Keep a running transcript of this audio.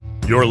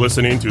You're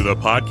listening to the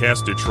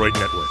Podcast Detroit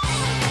Network.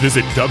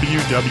 Visit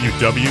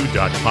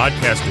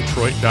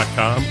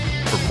www.podcastdetroit.com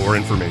for more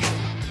information.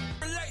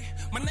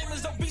 My name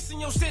is Obese in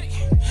your city.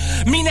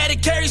 Mean that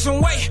it carries some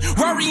weight.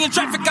 Rory in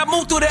traffic, I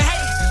move through the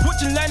hate.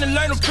 What you learn,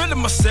 I'm feeling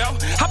myself.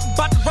 Hop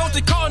about the road,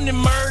 they calling it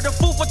murder.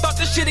 Fool for thought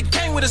this shit, it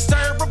came with a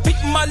server.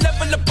 People my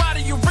level, the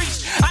body you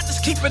reach. I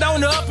just keep it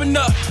on the up and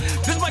up.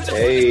 This might just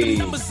hey,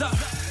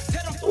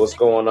 what's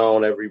going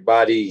on,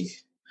 everybody?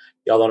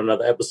 Y'all on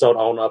another episode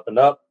on Up and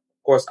Up.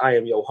 Of course, I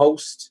am your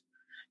host.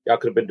 Y'all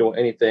could have been doing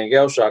anything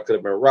else. Y'all could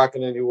have been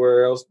rocking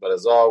anywhere else. But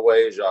as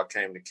always, y'all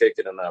came to kick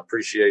it, and I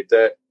appreciate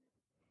that.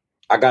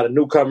 I got a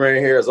newcomer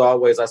in here. As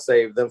always, I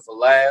saved them for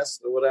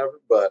last or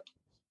whatever. But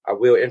I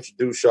will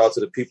introduce y'all to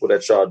the people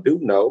that y'all do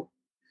know. You know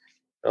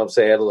what I'm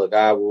saying? Look,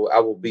 I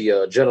will be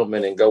a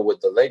gentleman and go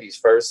with the ladies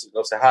first. You know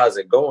what I'm saying? How's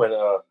it going?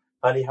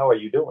 Honey, how are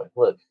you doing?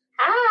 Look.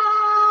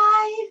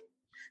 Hi.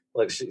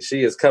 Look,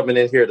 she is coming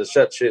in here to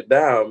shut shit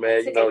down,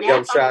 man. You know,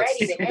 Young Shot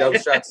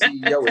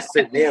CEO is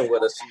sitting in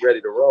with us. She's ready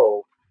to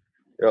roll.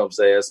 You know what I'm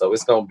saying? So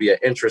it's going to be an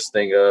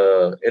interesting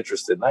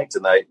night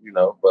tonight, you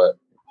know. But,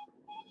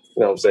 you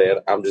know what I'm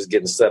saying? I'm just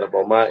getting set up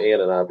on my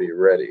end, and I'll be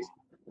ready.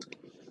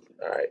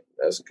 All right.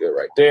 That's good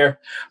right there.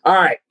 All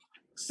right.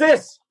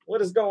 Sis,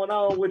 what is going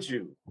on with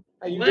you?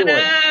 How you doing?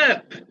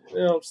 Up? You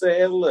know what I'm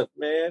saying? Look,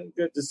 man,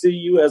 good to see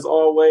you as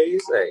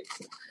always. Hey,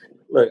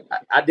 look,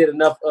 I did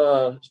enough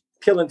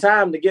killing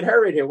time to get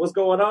her in here. What's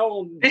going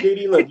on,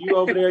 Didi? Look, you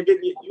over there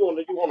getting you on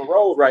the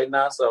road right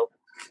now, so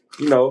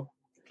you know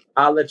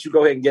I'll let you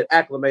go ahead and get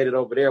acclimated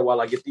over there while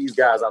I get these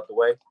guys out the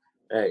way.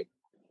 Hey,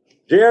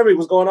 Jeremy,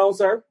 what's going on,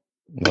 sir?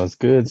 What's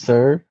good,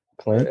 sir?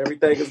 Clint?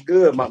 Everything is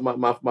good.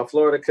 My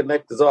Florida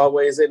Connect is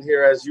always in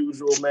here as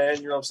usual, man.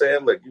 You know what I'm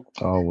saying? Look, you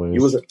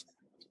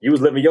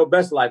was living your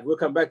best life. We'll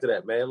come back to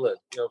that, man. Look,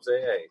 you know what I'm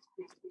saying? Hey,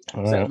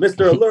 Right.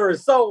 Mr. Allure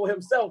Soul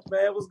himself,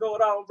 man. What's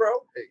going on, bro?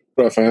 Hey.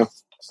 What up, fam? You know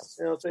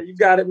what I'm saying? You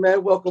got it,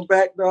 man. Welcome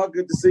back, dog.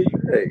 Good to see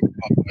you. Hey.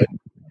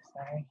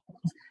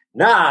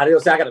 Nah, they'll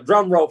say I got a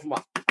drum roll for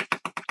my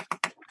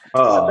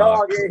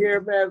dog in here,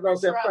 man. You know what I'm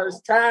saying?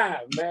 First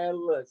time, man.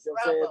 Look, you know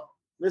what I'm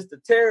saying?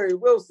 Mr. Terry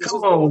Wilson.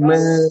 Come on,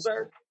 man.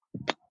 Sir?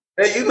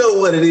 Hey, you know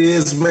what it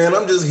is, man.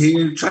 I'm just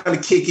here trying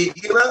to kick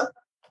it, you know?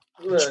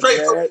 Look, Straight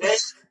man. from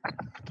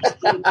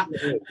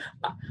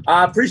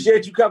I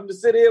appreciate you coming to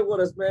sit in with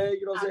us, man.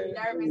 You know what I'm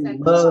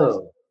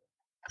saying?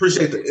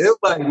 Appreciate the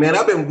invite, man.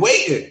 I've been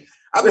waiting.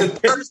 I've been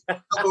thirsty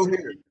to come over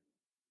here.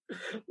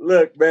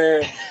 Look,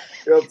 man.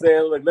 You know what I'm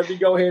saying? Look, let me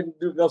go ahead and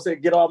do, you know what I'm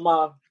saying, get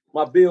all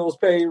my bills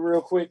paid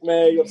real quick,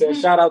 man. You know what I'm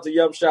saying? Shout out to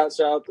Young Shot.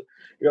 Shout out to,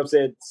 you know what I'm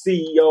saying,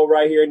 CEO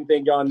right here.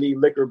 Anything y'all need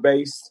liquor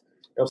based. You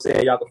know what I'm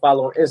saying? Y'all can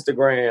follow on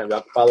Instagram.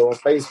 Y'all can follow on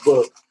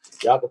Facebook.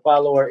 Y'all can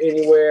follow her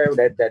anywhere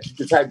that you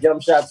can type Young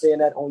Shot saying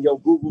that on your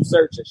Google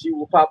search and she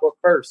will pop up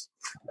first.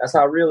 That's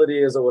how real it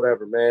is or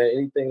whatever, man.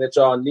 Anything that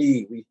y'all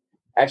need. We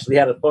actually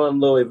had a fun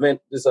little event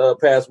this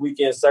past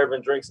weekend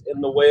serving drinks in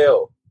the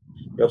well.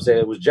 You know what I'm saying?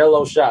 It was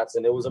Jell-O shots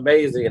and it was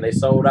amazing and they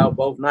sold out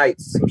both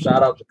nights. So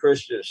shout out to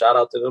Christian. Shout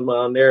out to them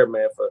on there,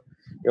 man, for,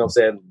 you know what I'm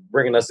saying,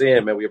 bringing us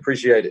in, man. We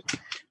appreciate it. You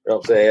know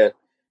what I'm saying?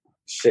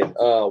 Shit.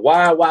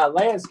 Wild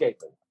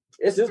Landscaping.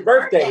 It's his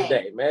birthday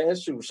today, man.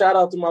 Shoot. Shout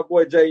out to my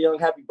boy Jay Young.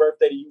 Happy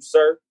birthday to you,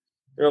 sir.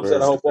 You know what I'm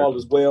saying? I hope all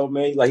is well,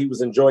 man. Like he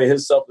was enjoying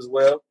himself as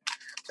well.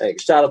 Hey,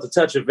 shout out to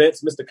Touch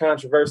Events, Mr.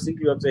 Controversy.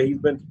 You know what I'm saying? He's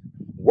been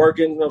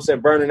working, you know what I'm saying,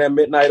 burning that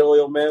midnight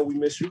oil, man. We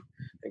miss you.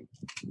 And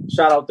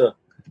shout out to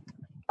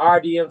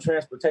RDM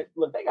Transportation.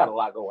 Look, they got a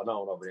lot going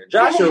on over there.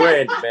 Josh and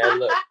Randy, man.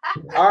 Look.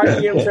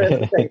 RDM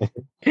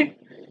Transportation.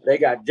 They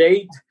got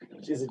Jade.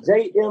 She's a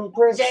JM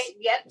Prince.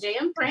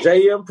 JM Prince.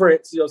 JM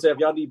Prince. You know what I'm saying? If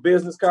y'all need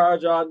business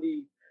cards, y'all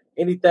need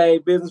anything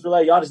business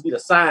related, y'all just need a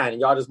sign and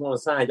y'all just want a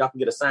sign, y'all can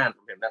get a sign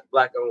from him. That's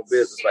black owned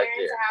business right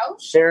there.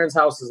 Sharon's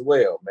house as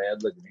well, man.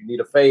 Look, if you need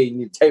a fade, you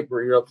need a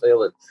taper, you know what I'm saying?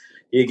 Look,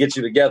 he'll get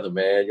you together,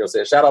 man. You know what I'm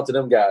saying? Shout out to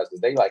them guys because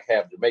they like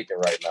half Jamaican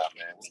right now,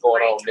 man. What's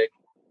going on, Nick?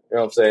 You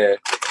know what I'm saying?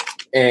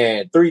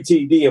 And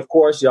 3TD, of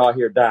course, y'all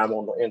hear Dime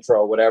on the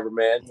intro, whatever,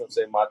 man. You know what I'm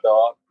saying? My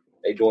dog,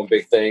 they doing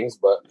big things,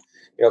 but you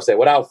know what I'm saying?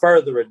 Without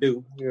further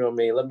ado, you know what I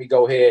mean? Let me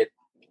go ahead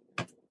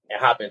and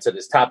hop into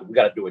this topic. We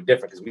got to do it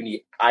different because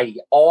I need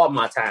all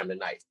my time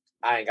tonight.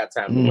 I ain't got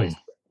time to waste.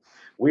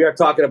 We are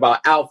talking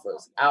about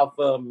alphas,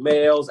 alpha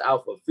males,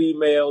 alpha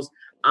females.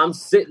 I'm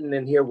sitting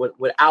in here with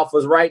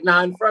alphas right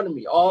now in front of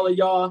me. All of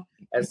y'all,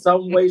 in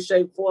some way,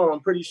 shape, form,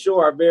 I'm pretty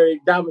sure are very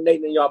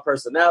dominating in y'all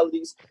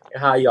personalities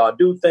and how y'all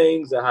do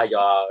things and how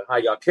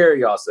y'all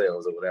carry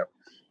yourselves or whatever.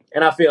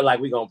 And I feel like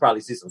we're going to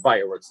probably see some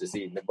fireworks this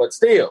evening. But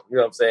still, you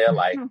know what I'm saying?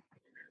 Like, I'm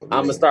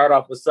going to start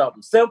off with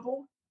something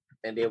simple.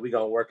 And then we're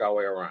going to work our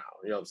way around.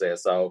 You know what I'm saying?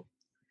 So, you know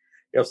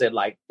what I'm saying?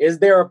 Like, is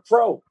there a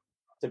pro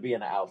to being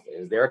an alpha?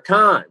 Is there a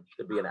con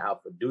to being an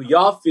alpha? Do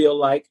y'all feel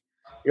like,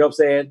 you know what I'm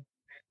saying?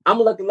 I'm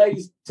going to let the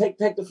ladies take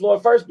the floor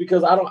first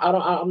because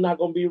I'm not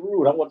going to be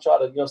rude. I want y'all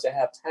to, you know what I'm saying,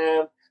 have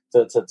time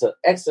to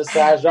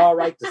exercise y'all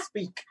right to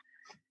speak.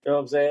 You know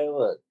what I'm saying?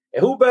 Look,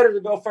 and who better to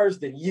go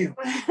first than you?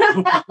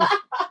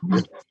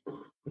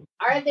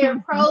 Are there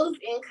pros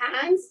and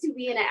cons to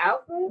being an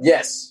alpha?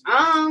 Yes.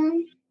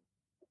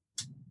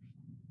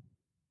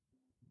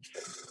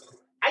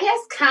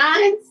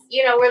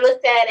 we're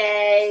looked at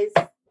as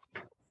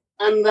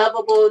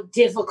unlovable,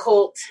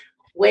 difficult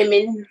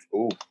women.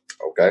 Ooh,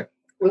 okay.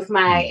 With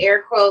my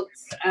air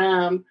quotes.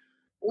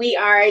 We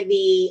are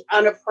the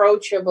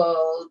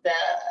unapproachable,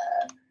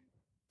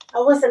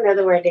 what's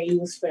another word they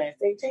use for that?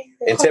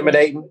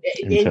 Intimidating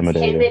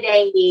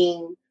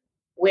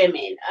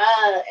women.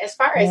 As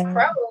far as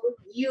pros,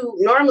 you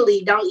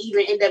normally don't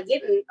even end up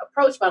getting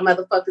approached by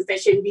motherfuckers that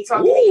shouldn't be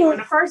talking to you in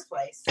the first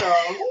place. So,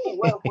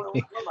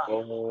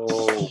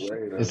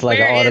 it's like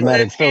an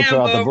automatic filter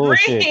out the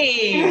bullshit.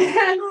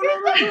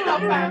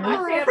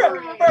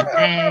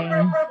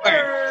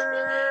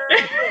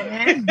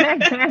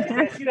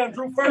 She done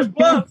drew first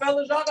blood,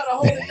 fellas. Y'all gotta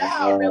hold it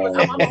down, man.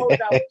 I'm gonna hold it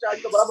down with y'all.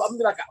 I'm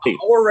like an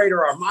orator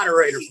or a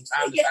moderator from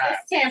time to time.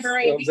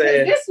 Tambourine,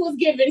 because this was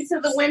given to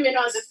the women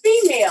on the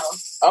female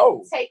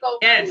take over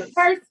in the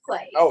first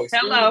place. Oh,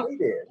 hello.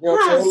 You know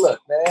what I'm saying? Look,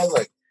 man,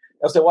 look.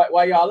 I said,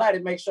 why y'all at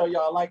it? Make sure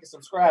y'all like and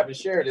subscribe and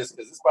share this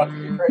because it's about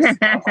to be crazy.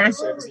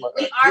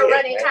 We are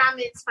running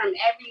comments from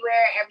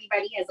everywhere.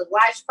 Everybody has a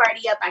watch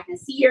party up. I can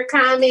see your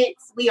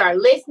comments. We are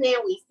listening.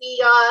 We see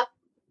y'all.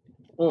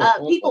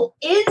 People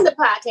in the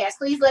podcast,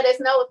 please let us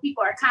know if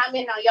people are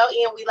commenting on your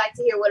end. We like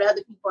to hear what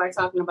other people are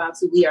talking about,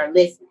 so we are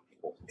listening.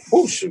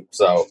 Oh, shoot.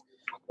 So, you know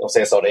what I'm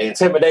saying? So the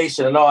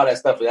intimidation and all that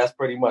stuff, that's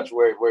pretty much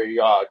where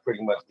y'all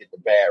pretty much get the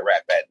bad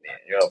rap at then.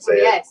 You know what I'm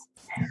saying? Yes.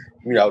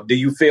 Do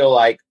you feel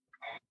like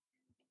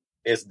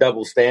it's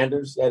double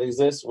standards that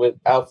exist with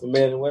alpha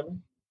men and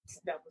women? It's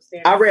double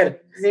standards. I read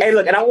it. Hey,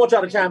 look, and I want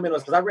y'all to chime in on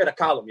this because I read a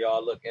column,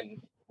 y'all. Look,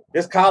 and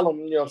this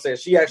column, you know what I'm saying,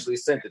 she actually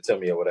sent it to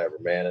me or whatever,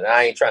 man. And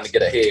I ain't trying to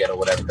get ahead or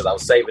whatever because I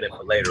was saving it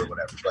for later or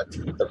whatever. But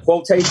the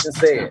quotation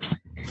said,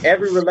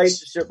 every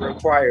relationship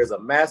requires a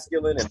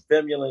masculine and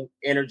feminine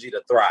energy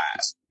to thrive.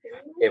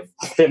 I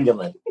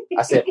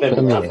said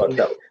feminine. I fucked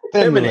up.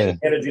 Feminine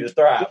energy to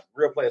thrive.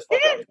 Real players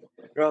fucked up. You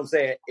know what I'm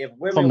saying? If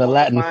women from the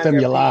Latin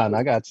femuline,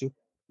 I got you.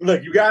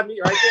 Look, you got me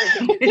right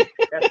there.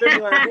 That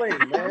femuline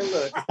bling, man.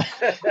 Look.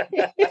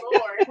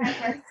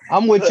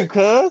 I'm with you,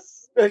 cuz.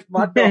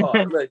 My dog.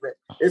 Look,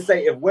 it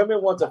say if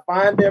women want to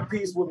find their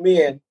peace with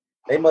men,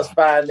 they must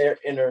find their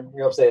inner, you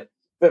know what I'm saying,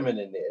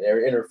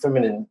 their inner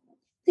femininity.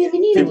 You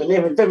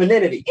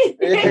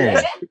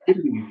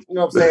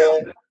know what I'm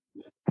saying?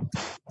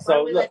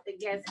 So look,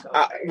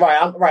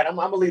 I'm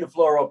gonna leave the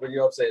floor open, you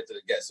know what I'm saying, to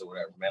the guests or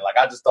whatever, man. Like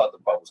I just thought the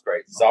post was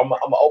crazy. So I'm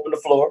gonna open the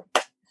floor.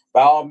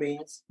 By all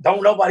means.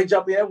 Don't nobody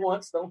jump in at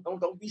once.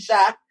 Don't be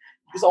shy.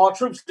 It's all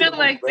troops. I feel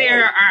like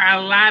there are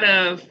a lot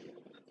of,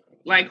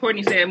 like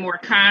Courtney said, more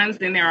cons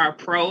than there are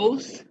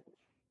pros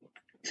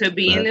to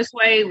be in this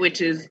way, which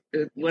is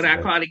what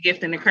I call the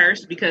gift and the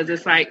curse, because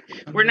it's like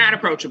we're not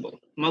approachable.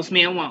 Most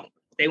men won't.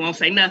 They won't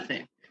say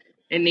nothing.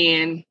 And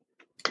then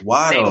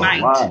why? They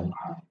might.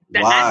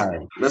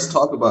 Why? Let's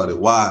talk about it.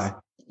 Why?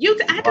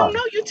 I don't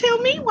know. You tell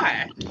me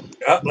why.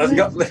 Let's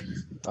go.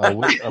 I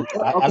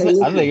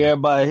think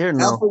everybody here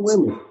knows. Alpha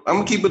women. I'm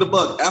gonna keep it a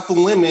buck. Alpha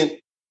women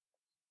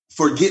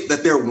forget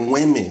that they're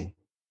women.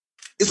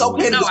 It's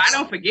okay. No, I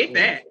don't forget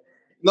that.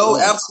 No,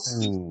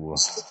 absolutely.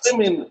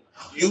 Women,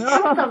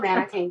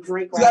 I can't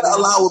drink. You gotta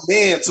allow a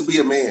man to be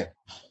a man.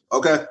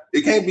 Okay,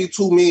 it can't be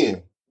two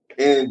men,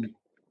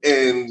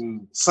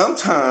 and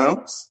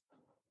sometimes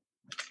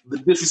the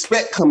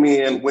disrespect come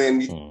in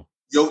when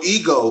your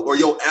ego or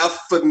your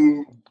alpha-isms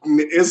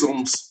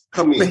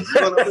come in. You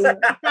know what I mean?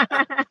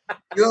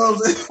 You know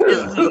what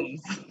I'm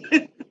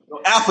saying?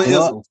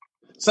 Alpha-isms.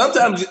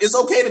 Sometimes it's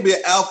okay to be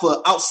an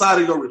alpha outside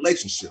of your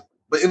relationship.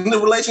 But in the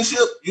relationship,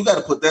 you got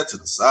to put that to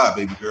the side,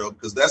 baby girl,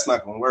 because that's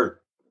not going to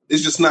work.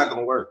 It's just not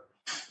going to work.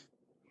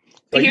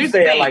 So you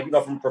say, like,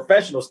 from a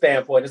professional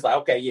standpoint, it's like,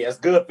 okay, yeah, it's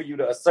good for you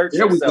to assert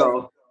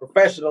yourself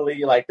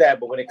professionally like that.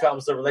 But when it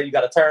comes to relationship, you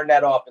got to turn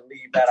that off and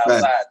leave that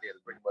outside there.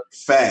 Pretty much.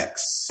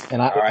 Facts.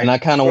 And I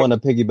kind of want to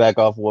piggyback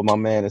off of what my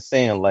man is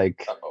saying.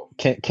 Like,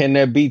 can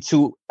there be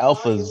two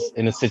alphas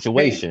in a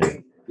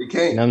situation? You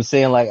can't. You know what I'm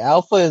saying? Like,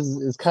 alpha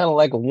is kind of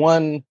like a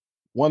one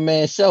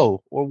man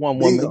show or one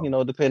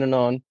woman, depending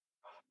on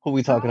who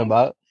we talking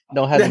about.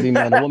 Don't have to be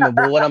man or woman.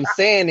 But what I'm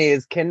saying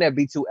is, can there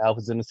be two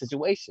alphas in a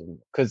situation?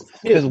 Because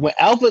when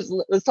alphas,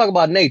 let's talk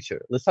about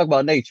nature.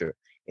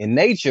 In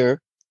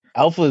nature,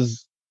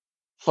 alphas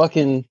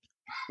fucking,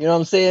 you know what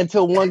I'm saying,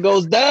 till one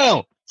goes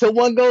down.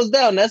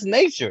 That's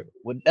nature.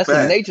 That's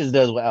what nature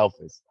does with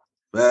alphas.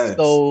 Facts.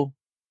 So,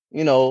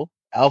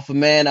 alpha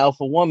man,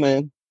 alpha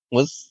woman,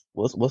 what's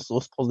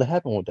supposed to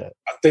happen with that?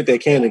 I think they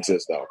can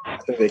exist, though. I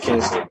think they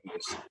can still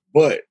exist.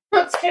 But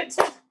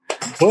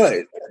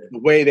the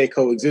way they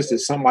coexist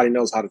is somebody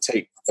knows how to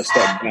take a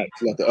step back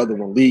to let the other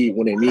one lead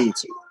when they need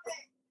to.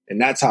 And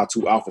that's how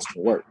two alphas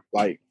can work.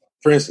 Like,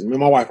 for instance, me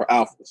and my wife are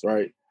alphas,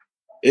 right?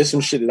 It's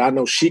some shit that I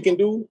know she can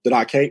do that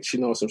I can't. She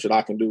knows some shit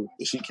I can do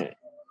that she can't.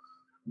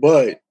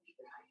 But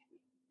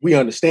we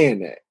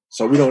understand that.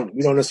 So we don't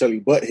necessarily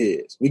butt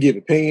heads. We give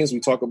opinions, we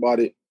talk about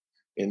it.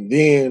 And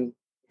then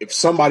if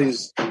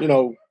somebody's,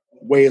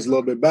 way is a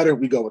little bit better,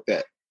 we go with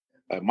that.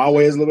 Like my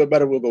way is a little bit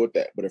better, we'll go with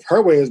that. But if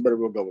her way is better,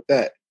 we'll go with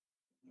that.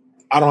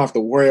 I don't have to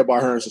worry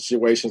about her in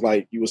situations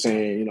like you were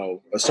saying, you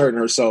know, asserting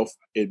herself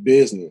in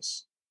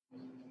business.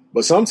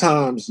 But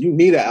sometimes you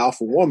need an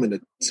alpha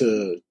woman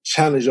to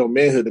challenge your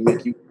manhood to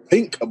make you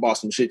think about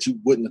some shit you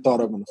wouldn't have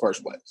thought of in the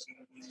first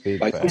place.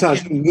 Like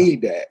sometimes you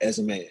need that as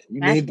a man.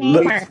 You need to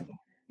look,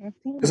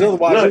 because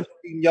otherwise you're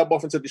beating y'all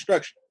both into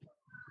destruction.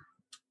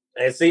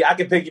 And see, I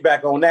can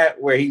piggyback on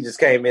that where he just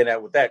came in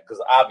at with that,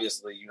 because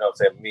obviously, you know what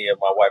I'm saying, me and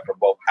my wife are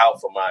both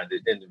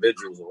alpha-minded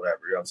individuals or whatever,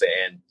 you know what I'm saying?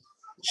 And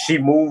she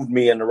moved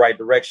me in the right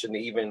direction to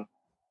even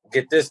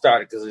get this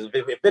started, because if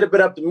it had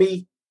been up to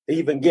me to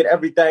even get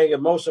everything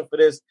in motion for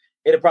this,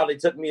 it probably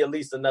took me at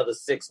least another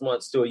 6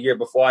 months to a year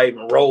before I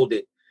even rolled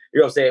it. You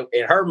know what I'm saying?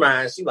 In her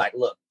mind, she like,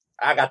 look,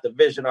 I got the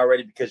vision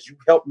already because you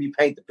helped me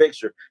paint the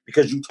picture,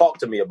 because you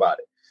talked to me about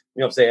it. You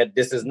know what I'm saying?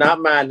 This is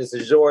not mine. This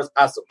is yours.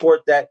 I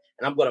support that.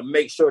 And I'm going to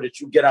make sure that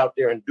you get out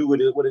there and do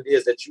what it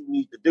is that you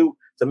need to do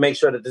to make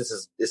sure that this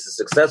is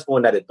successful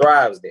and that it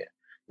thrives there.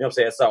 You know what I'm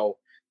saying? So,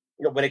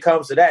 you know, when it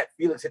comes to that,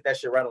 Felix hit that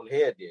shit right on the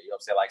head there. You know what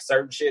I'm saying? Like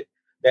certain shit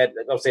that, you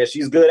know what I'm saying,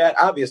 she's good at,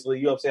 obviously,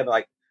 you know what I'm saying?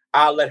 Like,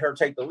 I'll let her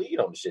take the lead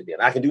on the shit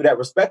then. I can do that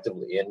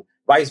respectively and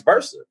vice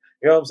versa.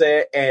 You know what I'm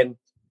saying? And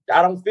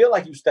I don't feel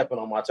like you stepping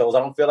on my toes.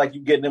 I don't feel like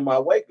you getting in my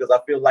way, because I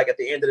feel like at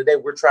the end of the day,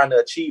 we're trying to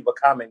achieve a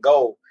common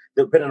goal,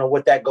 depending on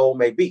what that goal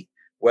may be,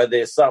 whether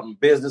it's something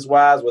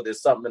business-wise, whether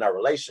it's something in our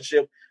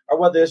relationship, or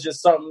whether it's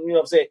just something, you know what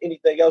I'm saying,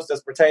 anything else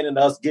that's pertaining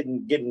to us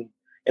getting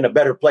in a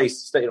better place,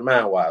 state of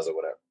mind-wise or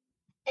whatever.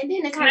 And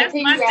then to kind of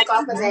piggyback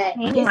off of that,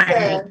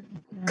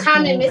 it's a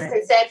common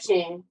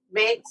misconception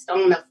based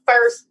on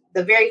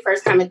the very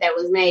first comment that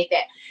was made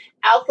that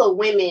alpha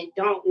women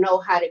don't know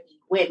how to be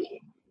women.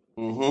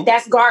 Mm-hmm.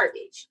 That's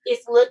garbage.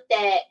 It's looked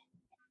at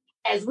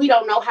as we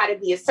don't know how to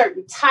be a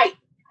certain type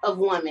of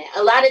woman.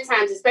 A lot of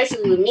times,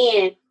 especially with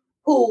men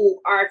who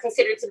are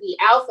considered to be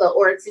alpha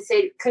or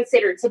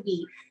considered to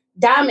be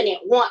dominant,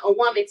 want a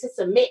woman to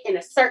submit in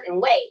a certain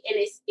way. And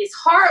it's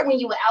hard when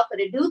you are alpha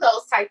to do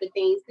those type of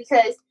things,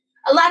 because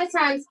a lot of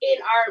times in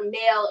our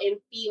male and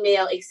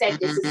female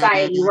accepted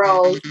society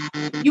roles,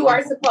 you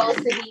are supposed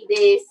to be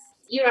this,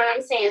 you know what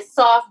I'm saying,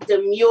 soft,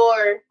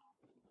 demure,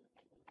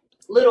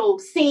 little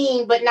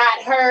seen but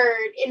not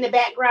heard, in the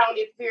background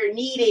if you're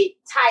needed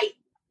type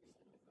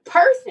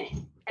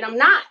person. And I'm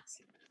not.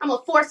 I'm a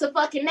force of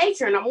fucking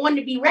nature, and I'm one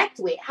to be wrecked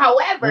with.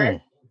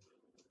 However,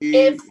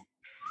 if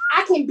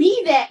I can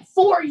be that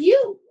for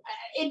you,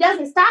 it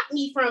doesn't stop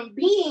me from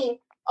being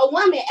a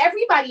woman.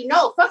 Everybody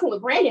knows fucking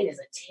with Brandon is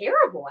a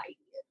terrible idea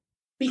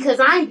because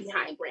I'm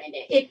behind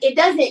Brandon. It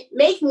doesn't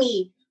make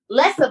me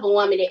less of a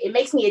woman. It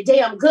makes me a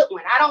damn good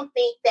one. I don't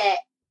think that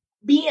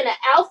being an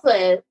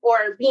alpha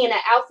or being an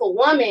alpha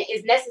woman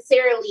is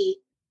necessarily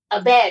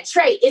a bad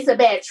trait. It's a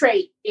bad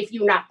trait if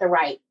you're not the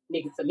right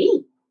nigga for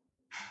me.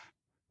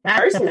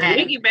 Personally,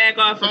 piggyback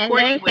off of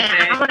Courtney with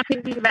that. I want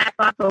to piggyback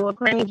off of what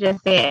Courtney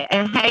just said.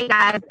 And hey,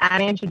 guys, I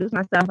didn't introduce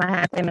myself. I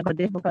had technical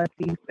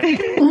difficulties.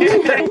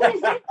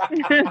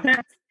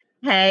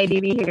 Hey,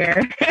 Dee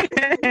here.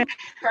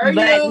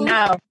 But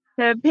no,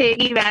 to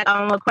piggyback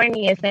on what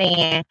Courtney is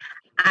saying,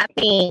 I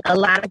think a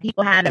lot of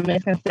people had a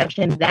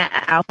misconception that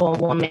an alpha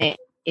woman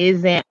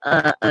isn't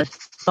a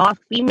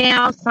soft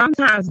female,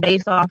 sometimes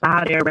based off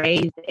how they're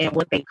raised and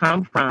what they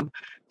come from,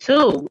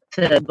 too,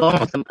 to go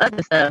on some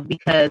other stuff,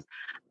 because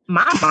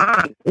my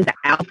mom is an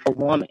alpha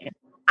woman.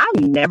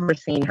 I've never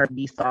seen her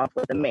be soft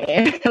with a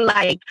man.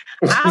 Like,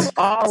 I've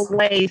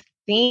always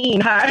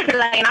seen her,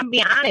 like, and I'm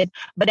being honest,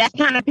 but that's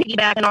kind of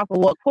piggybacking off of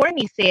what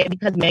Courtney said,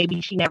 because maybe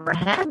she never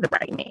had the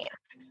right man,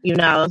 you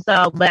know?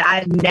 So, but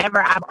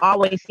I've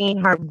always seen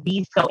her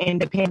be so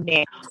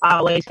independent. I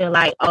always feel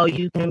like, oh,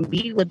 you can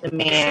be with the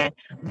man,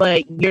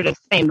 but you're the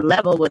same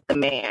level with the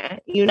man,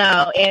 you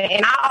know?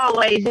 And I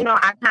always, you know,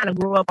 I kind of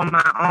grew up on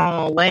my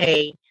own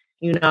way,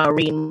 you know,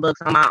 reading books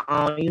on my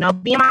own, you know,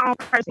 being my own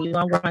person. You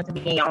don't want to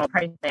be your own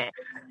person.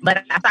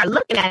 But I started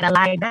looking at it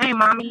like, dang,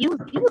 mommy, you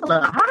was a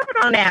little hard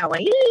on that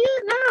one. You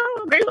know, I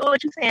don't agree with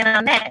what you're saying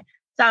on that.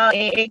 So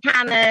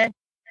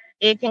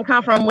it can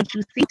come from what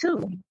you see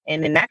too.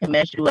 And then that can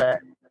mess you up.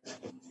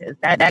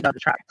 That goes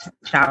to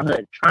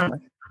childhood trauma.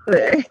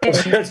 Look,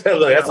 that's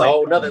a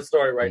whole nother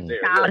story right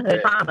there. Childhood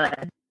trauma.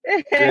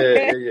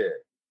 Yeah.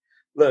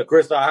 Look,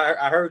 Crystal,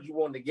 I heard you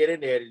wanted to get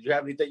in there. Did you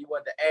have anything you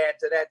wanted to add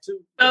to that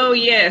too? Oh,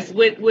 yes.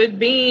 With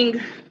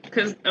being,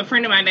 because a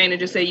friend of mine, Dana,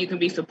 just said you can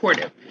be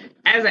supportive.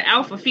 As an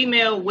alpha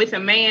female with a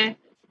man,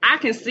 I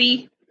can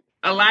see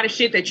a lot of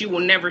shit that you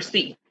will never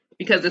see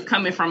because it's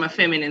coming from a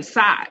feminine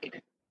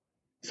side.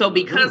 So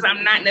because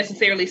I'm not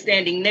necessarily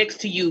standing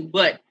next to you,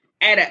 but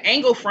at an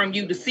angle from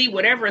you to see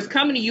whatever is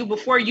coming to you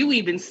before you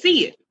even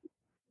see it.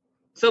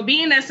 So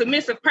being that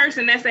submissive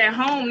person that's at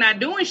home not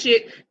doing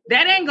shit,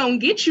 that ain't going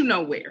to get you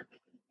nowhere.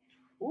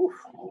 Oof.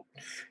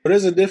 But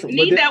there's a difference.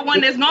 You need that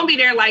one that's gonna be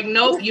there, like,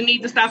 nope, you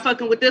need to stop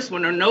fucking with this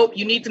one, or nope,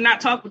 you need to not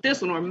talk with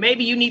this one, or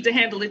maybe you need to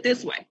handle it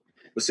this way.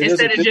 See,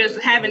 instead of just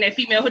having that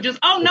female who just,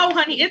 oh no,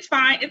 honey, it's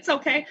fine, it's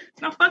okay.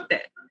 No, fuck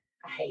that.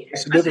 I hate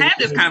it. Let's have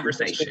this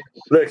conversation.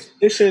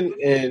 Submission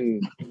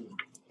and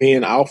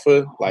being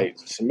alpha, like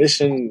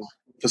submission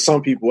for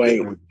some people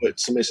ain't what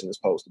submission is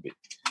supposed to be.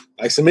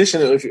 Like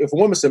submission, if a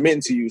woman's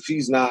submitting to you,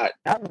 she's not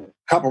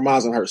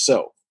compromising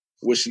herself.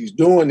 What she's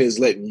doing is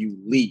letting you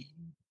lead.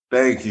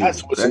 Thank you.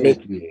 That's what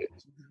submission is.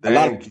 A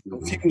lot of people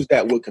confuse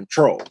that with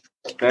control.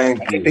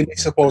 Thank you. They're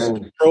supposed to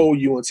control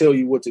you and tell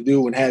you what to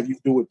do and have you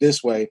do it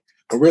this way.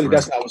 But really,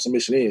 that's not what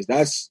submission is.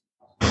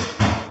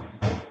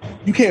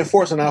 You can't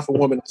force an alpha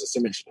woman into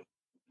submission.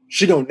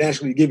 She gonna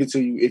naturally give it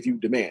to you if you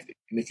demand it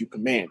and if you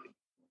command it.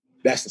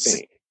 That's the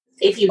thing.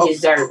 If you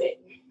deserve it.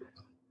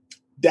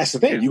 That's the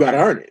thing. You gotta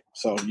earn it.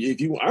 So if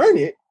you earn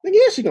it, then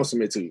yeah, she gonna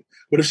submit to you.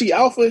 But if she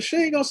alpha, she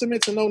ain't gonna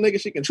submit to no nigga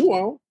she can chew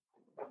on.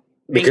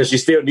 Because she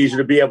still needs you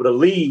to be able to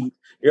lead.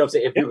 You know what I'm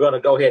saying? If you're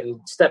gonna go ahead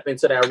and step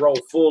into that role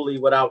fully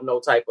without no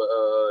type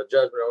of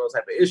judgment or no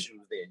type of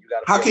issues, then you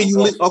gotta. How can you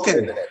lead?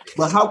 Okay,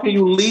 but how can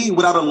you lead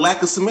without a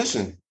lack of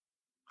submission?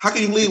 How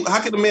can you lead?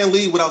 How can a man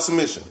lead without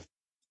submission?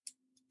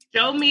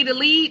 Show me the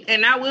lead,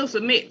 and I will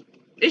submit.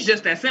 It's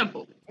just that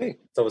simple.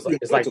 So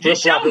it's like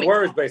flip-flopping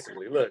words,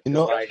 basically. Look, you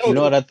know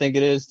what I think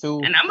it is too,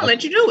 and I'm gonna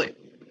let you do it.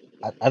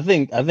 I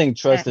think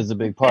trust is a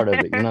big part of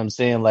it. You know what I'm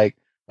saying? Like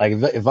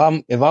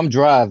if I'm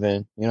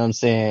driving, you know what I'm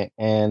saying,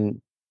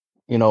 and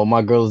you know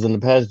my girl's in the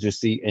passenger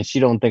seat, and she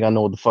don't think I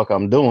know what the fuck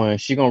I'm doing,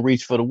 she gonna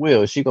reach for the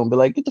wheel. She gonna be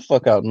like, "Get the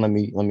fuck out and let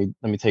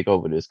me take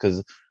over this,"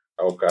 because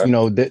you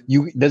know that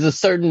there's a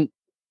certain.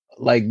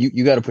 Like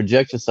you got to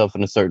project yourself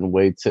in a certain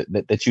way to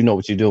that you know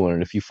what you're doing,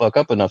 and if you fuck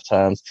up enough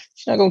times,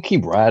 she's not gonna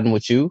keep riding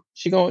with you.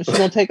 She's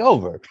gonna take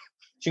over.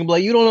 She gonna be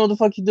like, "You don't know what the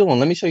fuck you're doing.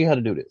 Let me show you how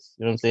to do this."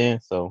 You know what I'm saying?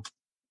 So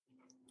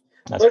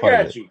that's look part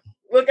at of you.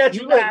 Look at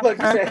you.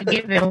 Look.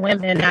 Giving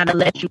women now to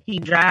let you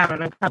keep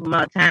driving a couple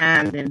more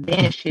times, and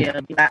then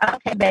she'll be like,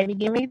 "Okay, baby,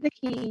 give me the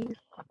keys."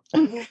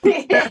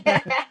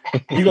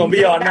 You gonna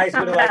be all nice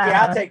with her, like,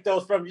 "Yeah, I'll take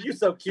those from you. You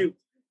so cute."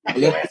 I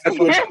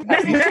would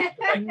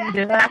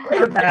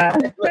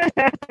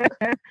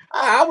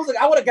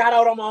have got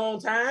out on my own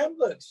time.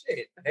 Look,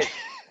 shit.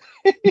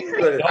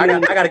 Look, I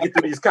got to get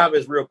through these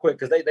comments real quick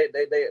because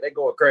they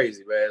going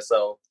crazy, man.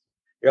 So,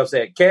 you know what I'm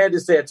saying?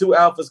 Candace said 2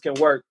 alphas can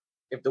work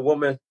if the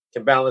woman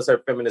can balance her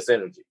feminist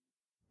energy.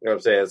 You know what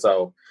I'm saying?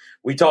 So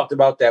we talked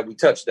about that. We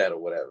touched that or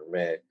whatever,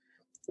 man.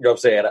 You know what I'm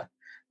saying?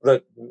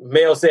 Look,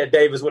 Mel said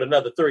Davis with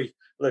another 3.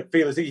 Look,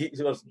 Felix,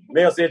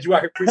 Mel said you out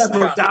here preaching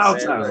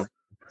downtime.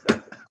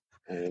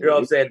 You know what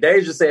I'm saying?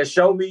 Deja said,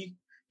 "Show me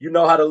you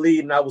know how to lead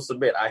and I will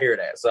submit." I hear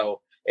that.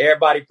 So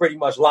everybody pretty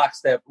much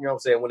lockstep, you know what I'm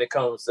saying, when it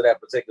comes to that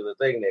particular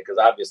thing there, because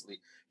obviously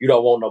you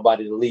don't want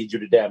nobody to lead you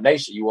to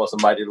damnation. You want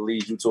somebody to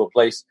lead you to a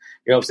place,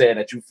 you know what I'm saying,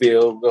 that you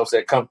feel, you know what I'm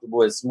saying,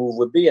 comfortable and smooth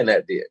with being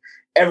that there.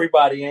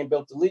 Everybody ain't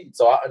built to lead,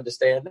 so I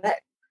understand that.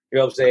 You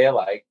know what I'm saying?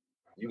 Like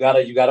you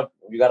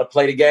gotta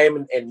play the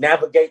game and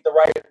navigate the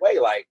right way.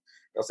 Like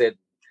you know what I'm saying,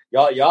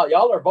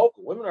 y'all are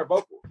vocal. Women are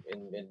vocal.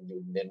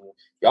 And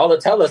y'all will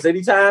tell us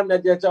anytime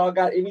that y'all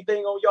got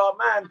anything on y'all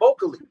mind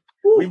vocally.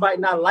 We might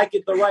not like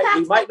it we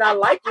might not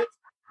like it.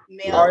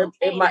 Or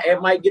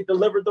it might get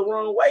delivered the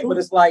wrong way. But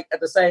it's like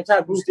at the same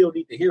time, you still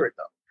need to hear it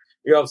though.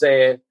 You know what I'm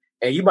saying?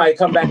 And you might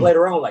come back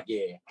later on like,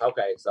 yeah,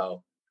 okay,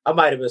 so I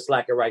might have been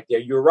slacking right there.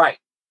 You're right.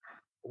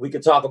 We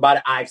can talk about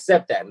it. I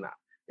accept that now.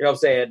 You know what I'm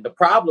saying? The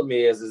problem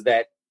is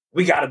that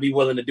we gotta be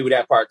willing to do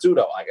that part too,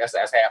 though. I guess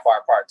that's half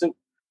our part too.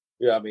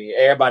 You know what I mean?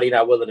 Everybody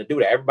not willing to do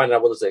that. Everybody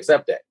not willing to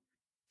accept that.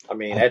 I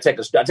mean, I take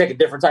a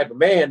different type of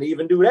man to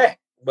even do that.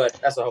 But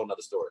that's a whole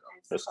nother story,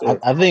 though.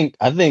 I think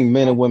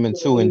men and women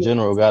too in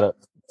general got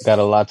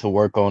a lot to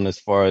work on as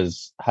far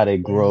as how they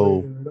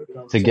grow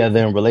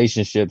together in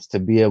relationships to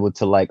be able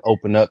to like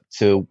open up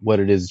to what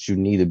it is that you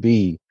need to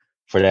be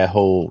for that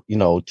whole, you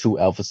know, 2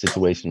 alpha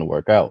situation to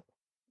work out.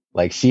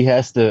 Like she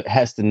has to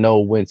know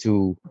when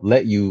to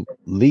let you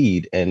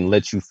lead and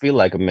let you feel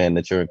like a man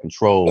that you're in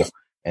control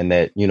and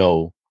that, you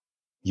know,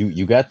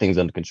 you got things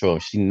under control.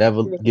 If she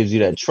never gives you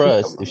that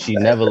trust, if she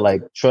never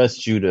like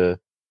trusts you to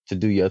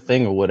do your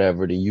thing or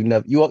whatever, then you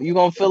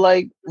gonna feel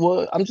like,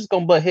 well, I'm just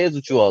gonna butt heads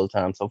with you all the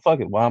time. So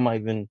fuck it. Why am I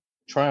even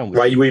trying with you?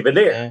 Why you even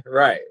there? Man?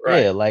 Right.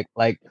 Yeah, like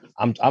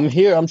I'm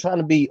here, I'm trying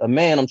to be a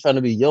man, I'm trying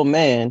to be your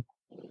man,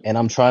 and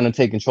I'm trying to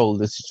take control of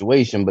this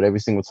situation, but every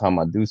single time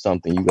I do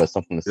something, you got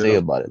something to say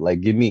about it.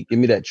 Like give me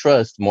that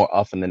trust more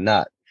often than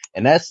not.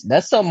 And that's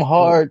something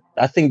hard.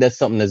 I think that's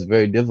something that's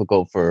very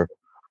difficult for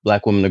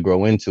Black women to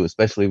grow into,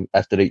 especially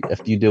after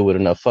you deal with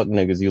enough fuck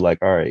niggas. You like,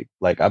 all right,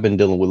 like I've been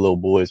dealing with little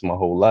boys my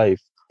whole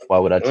life. Why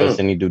would I trust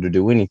any dude to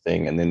do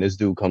anything? And then this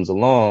dude comes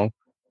along,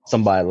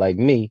 somebody like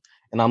me,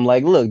 and I'm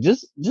like, look,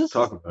 just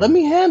let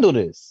me handle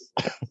this.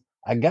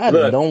 I got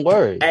it. Don't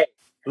worry. Hey,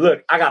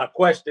 look, I got a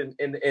question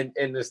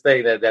in this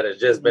thing that has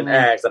just been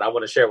asked, and I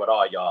want to share with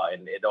all y'all.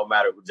 And it don't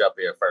matter who jump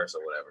here first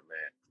or whatever,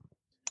 man.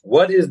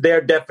 What is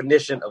their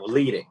definition of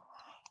leading?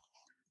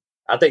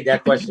 I think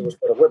that question was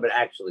for the women,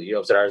 actually. You know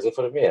what I'm saying? Or is it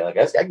for the men? I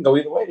guess I can go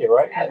either way there,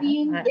 right?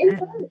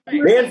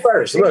 Men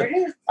first. Look.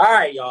 All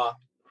right, y'all.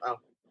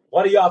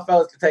 One of y'all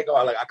fellas can take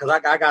over, like,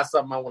 because I got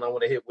something I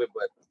want to hit with,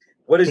 but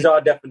what is y'all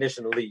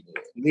definition of leading?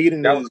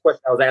 Leading that was a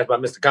question I was asked by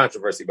Mr.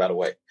 Controversy, by the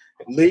way.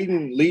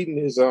 Leading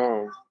is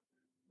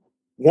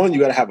one, you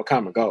got to have a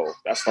common goal.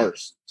 That's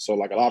first. So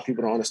like a lot of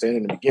people don't understand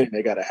in the beginning,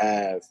 they got to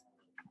have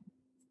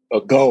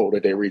a goal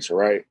that they're reaching,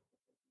 right?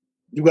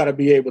 You got to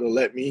be able to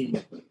let me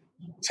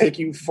take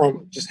you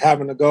from just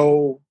having a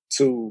goal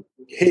to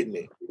hitting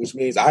it, which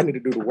means I need to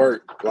do the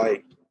work.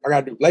 Like I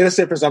got to do, like let's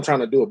say, for instance, I'm trying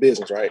to do a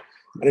business, right?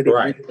 I need to do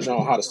research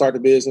on how to start the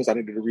business. I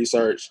need to do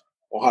research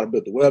on how to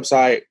build the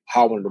website,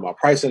 how I want to do my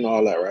pricing,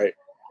 all that, right?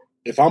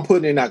 If I'm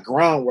putting in that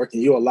groundwork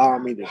and you allow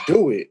me to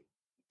do it,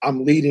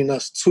 I'm leading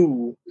us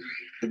to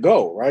the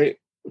goal, right?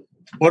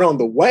 But on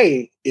the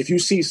way, if you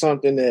see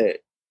something that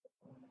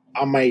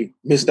I may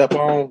misstep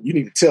on, you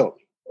need to tell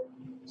me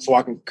so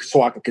I can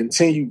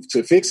continue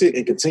to fix it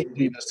and continue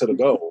leading us to the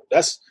goal.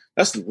 That's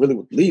really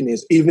what leading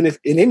is. Even if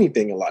in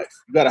anything in life,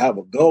 you got to have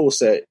a goal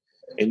set,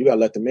 and you got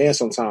to let the man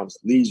sometimes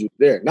lead you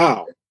there.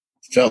 Now,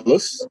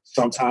 fellas,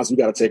 sometimes we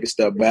got to take a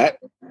step back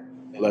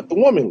and let the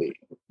woman lead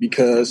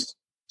because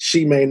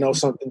she may know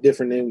something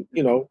different than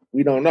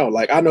we don't know.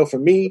 Like I know for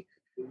me,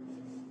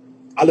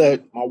 I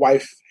let my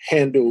wife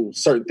handle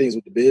certain things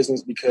with the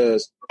business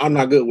because I'm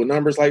not good with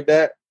numbers like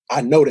that.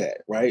 I know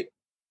that, right?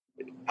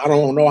 I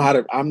don't know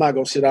I'm not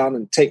going to sit down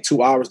and take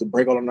 2 hours to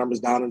break all the numbers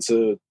down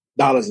into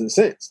dollars and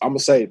cents. I'm going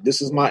to say,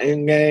 this is my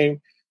end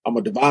game. I'm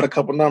going to divide a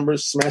couple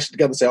numbers, smash it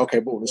together and say, okay,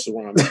 boom, this is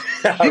where I'm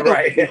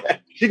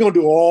at. She's going to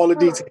do all the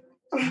details,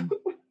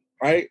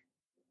 right?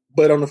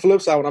 But on the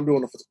flip side, when I'm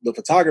doing the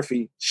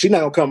photography, she's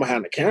not going to come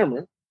behind the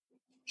camera.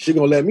 She's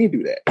going to let me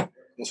do that.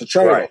 It's a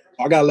trade-off. Right.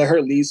 I got to let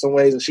her lead some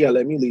ways, and she got to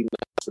let me lead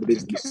for the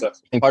business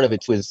success. And part of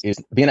it too is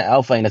being an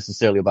alpha ain't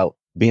necessarily about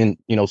being,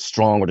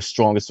 strong or the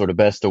strongest or the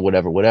best or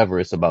whatever.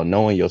 It's about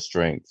knowing your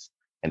strengths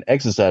and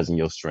exercising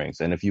your strengths.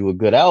 And if you a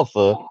good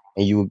alpha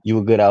and you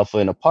a good alpha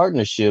in a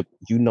partnership,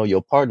 you know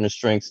your partner's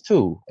strengths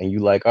too. And you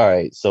like, all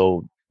right,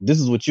 so this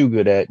is what you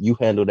good at. You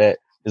handle that.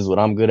 This is what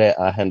I'm good at.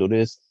 I handle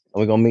this.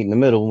 And we're going to meet in the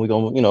middle and we're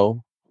going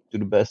to, do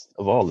the best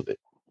of all of it.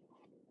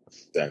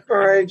 Exactly.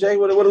 All right, Jay,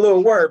 with a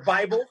little word,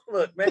 Bible.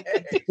 Look, man.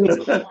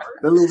 The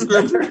little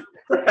scripture.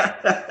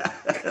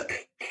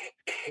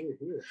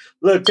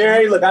 Look,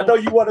 Terry, I know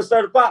you want to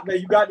start a pot, man.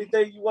 You got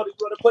anything you want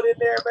to put in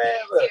there, man?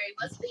 Look. Terry,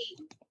 what's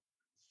leading?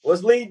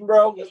 What's leading,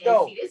 bro? Let's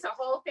go. See, this a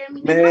whole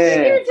family.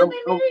 Man,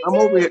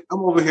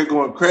 I'm over here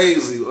going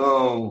crazy.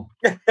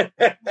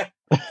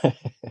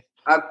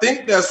 I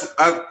think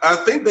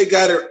they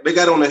got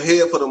it on the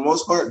head for the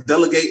most part,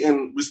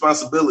 delegating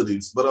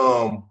responsibilities. But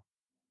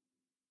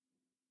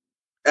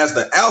as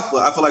the alpha,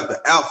 I feel like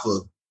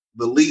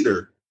the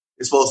leader,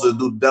 is supposed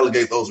to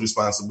delegate those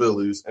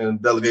responsibilities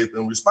and delegate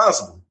them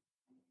responsibly.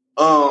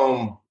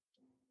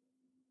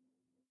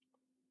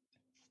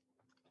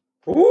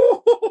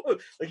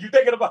 Like you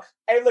thinking about?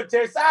 Hey, look,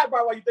 Terry.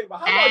 Sidebar, while you think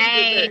about how long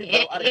you been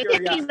married? Out of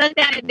curiosity. You looked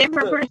at it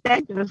different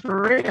perspectives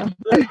for real. Terry,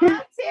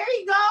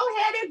 go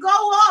ahead and go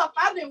off.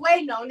 I've been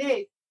waiting on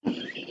this.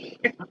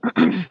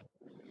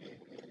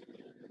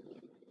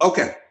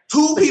 Okay,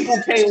 two people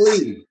can't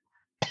lead.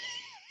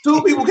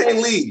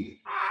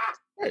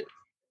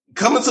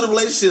 Coming to the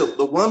relationship,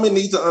 the woman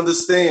needs to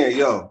understand,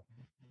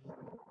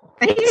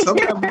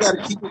 sometimes you got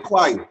to keep it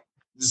quiet.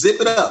 Zip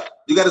it up.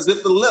 You got to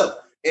zip the lip.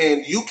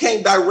 And you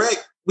can't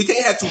we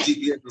can't have two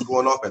GPSs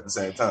going off at the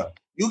same time.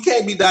 You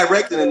can't be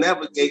directing and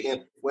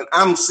navigating when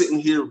I'm sitting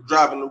here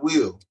driving the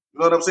wheel. You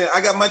know what I'm saying?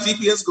 I got my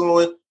GPS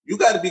going. You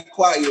got to be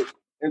quiet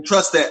and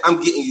trust that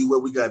I'm getting you where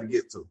we got to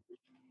get to.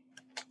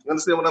 You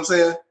understand what I'm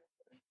saying?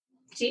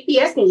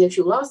 GPS can get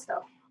you lost,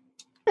 though.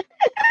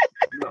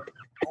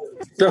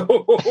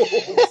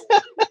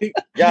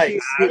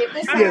 Yikes.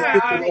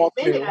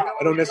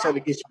 I don't necessarily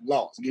get you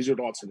lost. It gives you an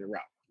alternate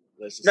route.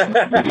 Let's just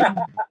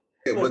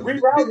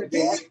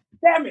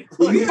Damn it.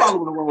 Well, you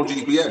following the wrong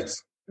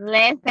GPS.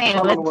 Listen,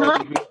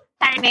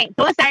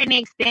 to a certain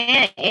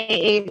extent,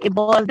 it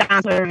boils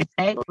down to a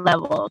respect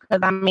level. Because,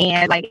 I mean,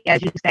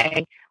 as you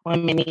say,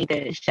 women need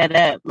to shut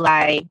up.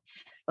 Like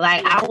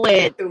I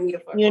would,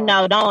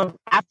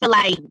 I feel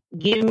like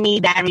give me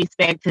that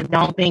respect to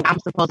don't think I'm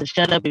supposed to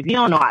shut up if you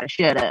don't know how to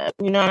shut up.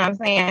 You know what I'm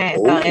saying?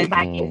 So it's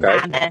like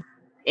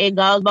it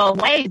goes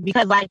both ways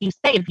because like you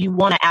say, if you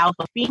want an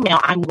alpha female,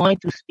 I'm going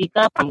to speak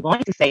up. I'm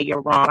going to say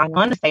you're wrong. I'm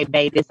going to say,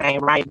 babe, this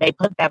ain't right. Babe,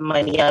 put that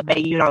money up.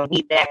 Babe, you don't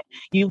need that.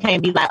 You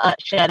can't be like,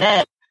 shut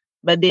up.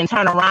 But then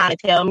turn around and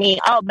tell me,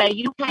 oh, babe,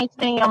 you can't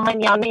spend your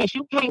money on this.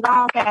 You can't go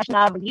on Cash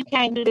Now. You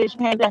can't do this. You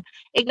can't do that.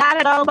 It got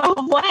it all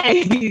both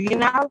ways,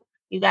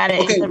 You got to,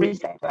 it's the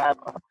respect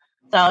level.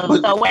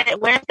 So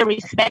where's the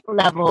respect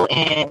level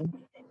in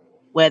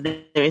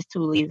whether it's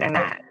two leads or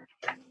not?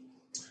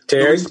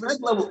 Terry?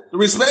 The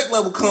respect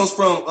level comes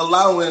from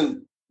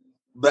allowing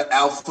the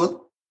alpha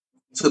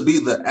to be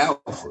the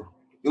alpha.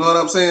 You know what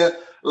I'm saying?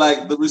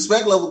 Like the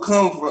respect level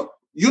comes from,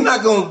 you're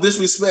not going to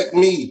disrespect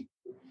me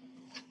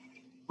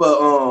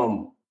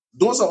for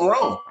doing something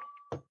wrong.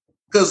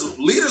 Because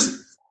leaders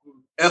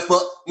F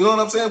up. You know what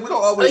I'm saying? We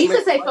don't always. You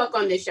can say fuck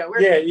on this show.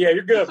 Yeah,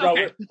 you're good, bro.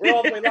 We're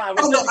all the way live.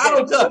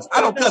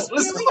 I don't cuss.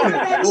 Listen,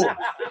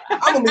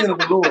 I'm a man of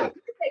the Lord.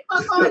 Say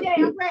fuck all day.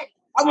 I'm ready.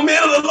 I'm a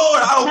man of the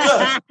Lord. I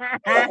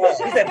don't cuss.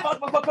 He said fuck.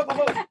 When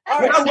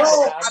I'm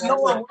wrong, I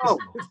know I'm wrong.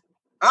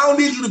 I don't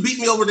need you to beat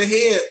me over the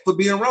head for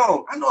being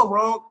wrong. I know I'm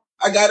wrong.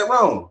 I got it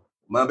wrong.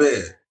 My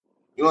bad.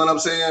 You know what I'm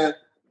saying?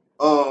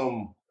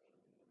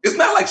 it's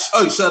not like,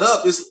 oh, shut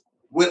up. It's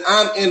when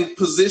I'm in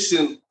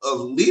position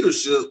of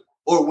leadership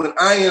or when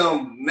I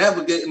am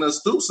navigating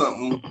us through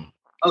something,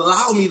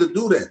 allow me to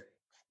do that.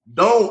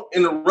 Don't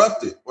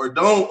interrupt it or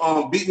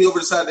don't beat me over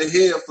the side of the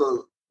head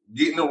for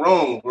getting it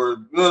wrong or,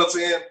 you know what I'm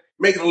saying,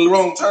 making a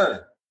wrong turn.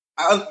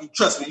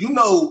 Trust me,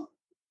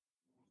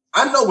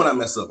 I know when I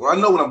mess up or I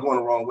know when I'm going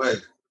the wrong way.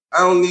 I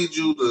don't need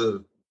you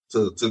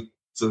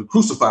to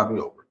crucify me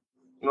over it.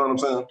 You know what I'm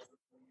saying?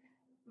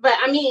 But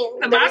I mean,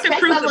 the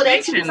respect level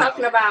that you're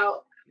talking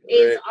about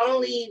is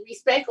only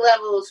respect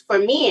levels for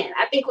men.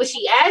 I think what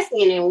she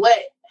asking and what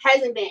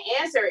hasn't been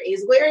answered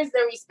is where is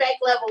the respect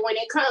level when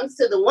it comes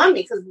to the woman?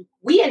 Because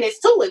we in this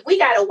too. If we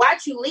got to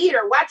watch you lead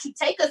or watch you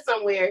take us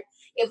somewhere,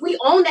 if we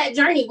own that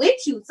journey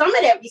with you, some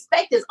of that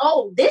respect is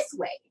this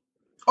way.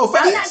 Oh,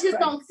 I'm not just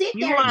gonna sit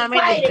there and be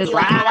quiet and be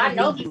like, oh, I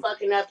know he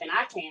fucking up and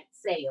I can't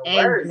say a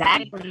word.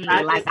 Exactly.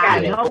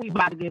 I know we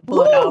about to get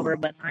pulled over,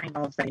 but I ain't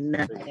gonna say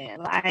nothing.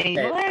 Like,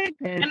 what?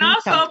 And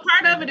also,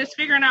 part of it is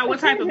figuring out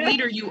what type of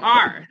leader you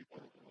are.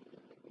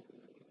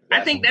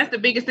 I think that's the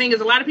biggest thing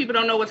is a lot of people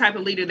don't know what type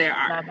of leader they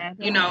are.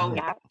 You know,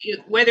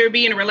 whether it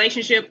be in a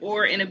relationship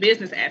or in a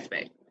business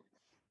aspect.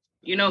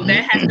 You know,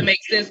 that has to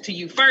make sense to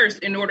you first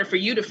in order for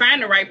you to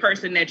find the right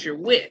person that you're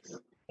with.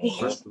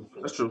 That's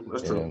true.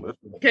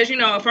 Because, you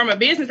know, from a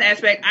business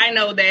aspect, I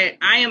know that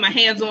I am a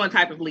hands-on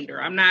type of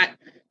leader. I'm not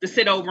to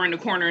sit over in the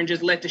corner and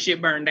just let the shit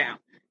burn down.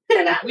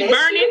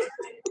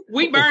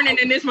 We burning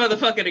in this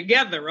motherfucker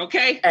together,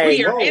 okay? Hey,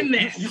 we are in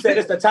this. You said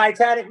it's the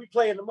Titanic. We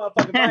playing the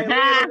motherfucking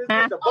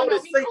violin. The boat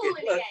is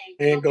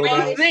sinking.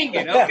 We're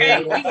singing,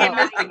 okay? We getting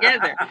this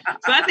together.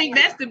 So I think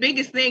that's the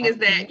biggest thing is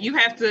that you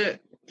have to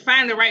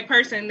find the right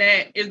person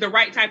that is the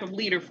right type of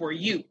leader for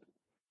you.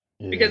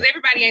 Yeah. Because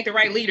everybody ain't the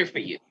right leader for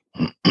you.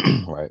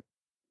 Right.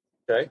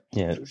 Okay.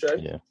 Yeah.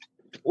 Yeah.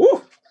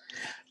 Woo.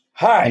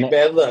 Hi,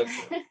 man. Look.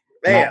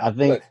 Man,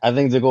 I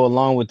think to go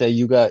along with that,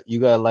 you got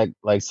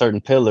like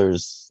certain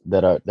pillars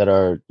that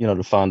are you know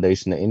the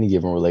foundation of any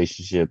given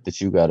relationship that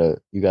you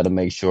gotta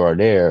make sure are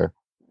there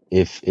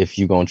if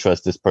you're gonna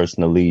trust this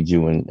person to lead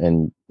you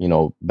and you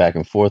know back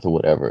and forth or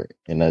whatever.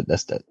 And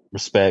that's that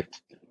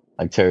respect,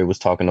 like Terry was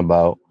talking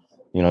about.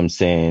 You know what I'm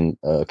saying?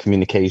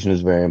 Communication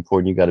is very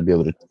important. You got to be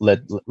able to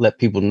let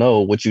people know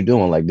what you're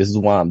doing. Like, this is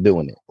why I'm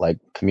doing it. Like,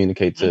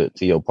 communicate to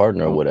your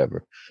partner or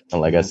whatever. And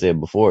like I said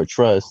before,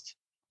 trust.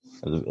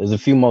 There's a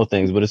few more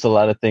things, but it's a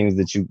lot of things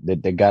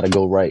that got to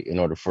go right in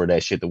order for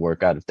that shit to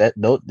work out. If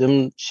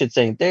them shits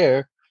ain't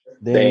there,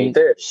 then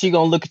she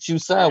gonna look at you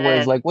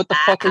sideways like, what the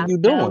fuck are you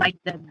doing? Like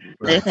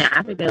listen,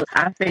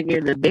 I figure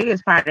the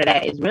biggest part of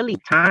that is really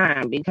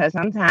time, because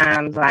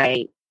sometimes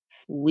like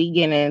we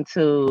get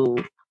into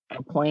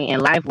a point in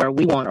life where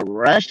we want to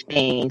rush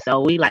things. So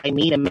we like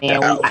meet a man,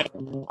 we like,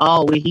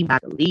 he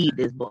about to lead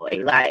this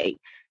boy. Like,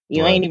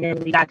 you ain't even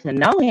really got to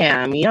know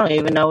him. You don't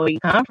even know where he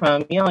come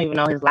from. You don't even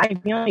know his life.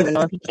 You don't even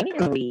know if he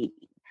can lead.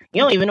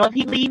 You don't even know if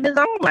he lead his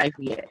own life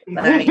yet.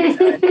 Like,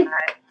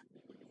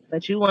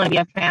 but you want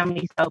your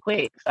family so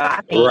quick. So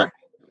I think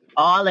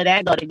all of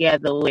that go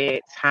together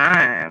with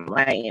time.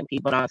 Like, and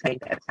people don't take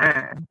that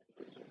time.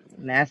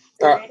 And that's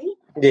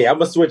yeah, I'm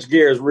gonna switch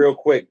gears real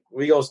quick.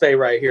 We gonna stay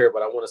right here,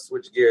 but I want to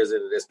switch gears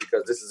into this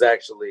because this is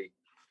actually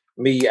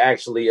me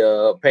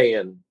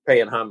paying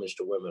homage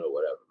to women or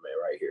whatever, man,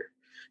 right here.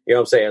 You know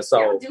what I'm saying? So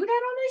y'all do that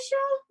on this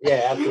show?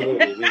 Yeah,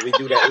 absolutely. We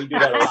do that. We do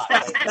that a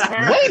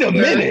lot. Wait a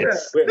minute.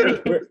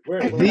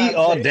 We're the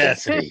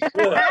audacity.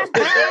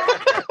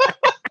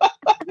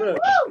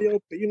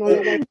 Look, you know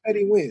your wife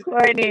Petty wins.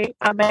 Courtney,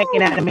 I'm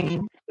backing out of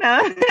me.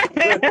 No.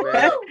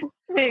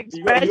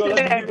 You gonna let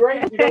me be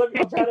great?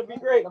 I'm trying to be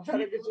great. I'm trying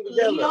to get you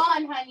together. Lead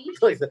on, honey.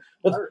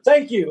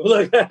 Thank you.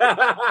 Look.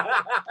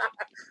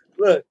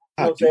 Look.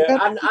 You know what I'm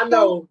saying? I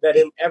know that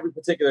in every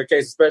particular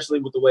case, especially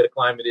with the way the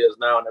climate is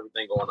now and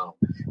everything going on,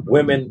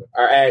 women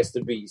are asked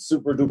to be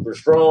super duper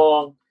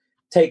strong,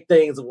 take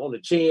things on the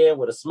chin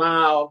with a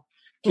smile,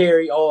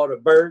 carry all the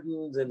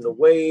burdens and the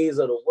ways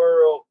of the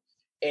world,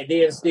 and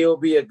then still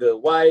be a good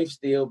wife,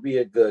 still be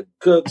a good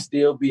cook,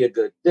 still be a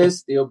good this,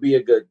 still be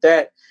a good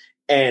that.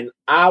 And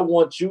I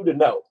want you to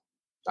know,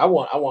 I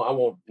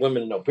want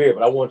women to know, period,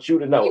 but I want you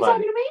to know, you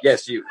honey. To me?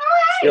 Yes, you.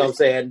 You know what I'm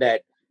saying?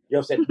 That, you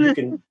know what I'm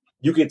saying?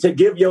 You can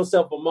give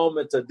yourself a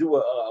moment to do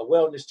a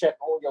wellness check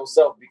on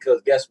yourself,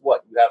 because guess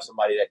what? You have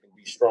somebody that can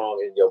be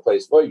strong in your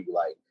place for you.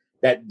 Like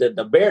that,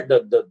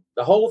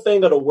 the whole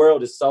thing of the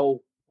world is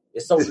so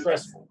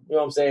stressful. You know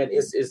what I'm saying?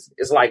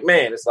 It's like,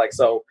 man, it's like,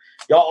 so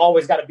y'all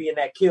always got to be in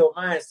that kill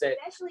mindset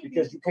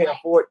because you can't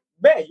afford,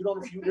 man,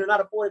 you're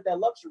not afforded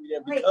that luxury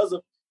there because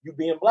of you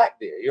being black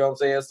there. You know what I'm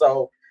saying?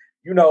 So,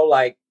 you know,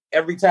 like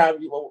every time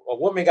a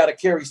woman got to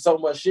carry so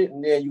much shit,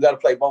 and then you got to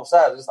play both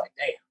sides. It's like,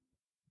 damn.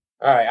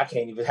 All right, I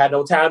can't even have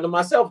no time to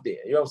myself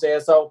there. You know what I'm saying?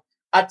 So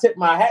I tip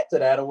my hat to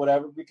that or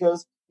whatever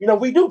because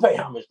we do pay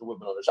homage to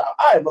women on the show.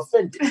 I am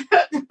offended.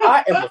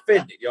 I am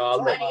offended,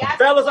 y'all. Look,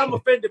 fellas, I'm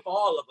offended for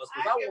all of us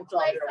because I want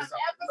y'all to hear some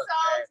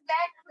episodes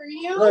back for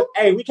you. Look,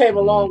 hey, we came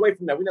a long way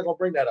from that. We're not gonna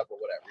bring that up or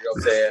whatever. You know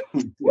what I'm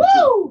saying?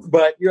 Woo!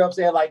 But you know what I'm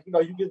saying? Like, you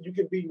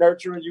can be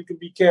nurturing, you can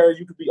be caring,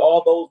 you can be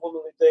all those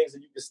womanly things,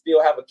 and you can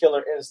still have a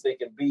killer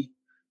instinct and be,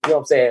 you know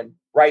what I'm saying,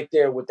 right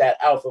there with that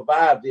alpha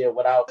vibe there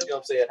without, you know what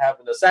I'm saying,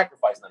 having to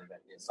sacrifice none of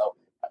that. So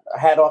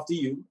hat off to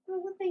you.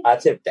 I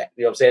tip that.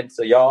 You know what I'm saying?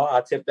 So y'all,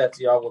 I tip that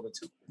to y'all women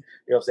too.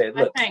 You know what I'm saying?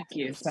 Look, thank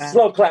you.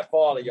 Slow clap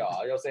for all of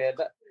y'all. You know what I'm saying?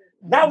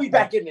 Now we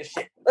back in this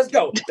shit. Let's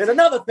go. Then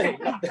another thing.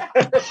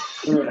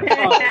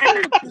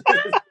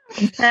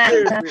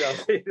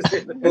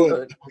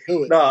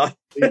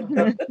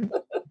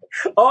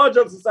 All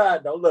jokes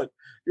aside, though, look,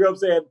 you know what I'm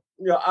saying?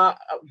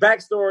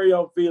 Backstory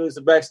on Felix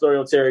and backstory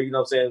on Terry, you know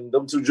what I'm saying?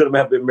 Them two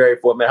gentlemen have been married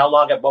for, man. How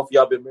long have both of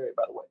y'all been married,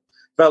 by the way?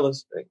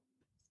 Fellas?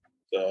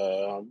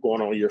 I'm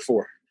going on year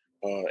 4,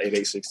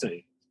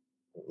 8/8/16.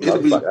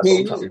 It'll be 10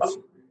 years.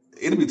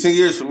 It'll be 10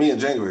 years for me in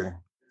January.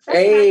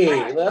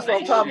 Hey, that's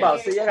what I'm talking about.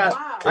 See, I got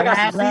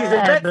some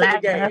seasoned vets in the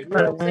game. You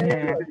know what I'm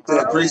saying? I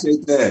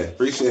appreciate that.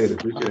 Appreciate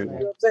it. You know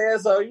what I'm saying?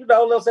 So,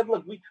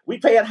 look, we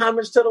paying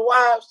homage to the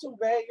wives too,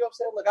 man. You know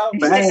what I'm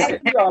saying?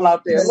 Look, you all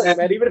out there. Look,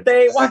 man, even if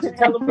they ain't watching,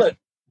 tell them, look,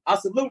 I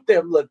salute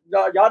them. Look,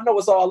 y'all know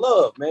it's all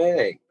love,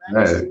 man.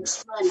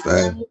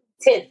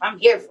 Tiff, I'm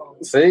here for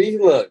you. See,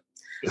 look.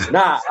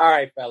 All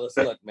right, fellas.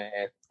 Look, man,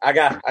 I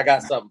got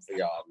something for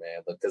y'all,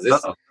 man. Look,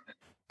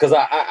 because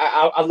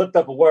I looked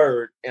up a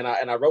word and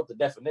I wrote the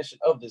definition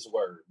of this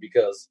word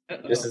because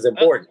this is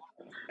important.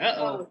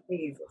 Oh,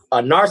 Jesus.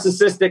 A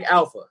narcissistic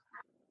alpha.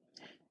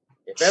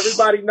 If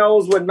everybody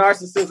knows what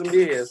narcissism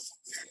is,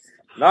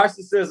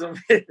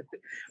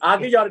 I'll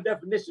give y'all the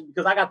definition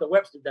because I got the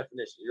Webster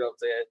definition. You know what I'm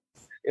saying?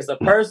 It's a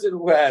person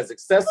who has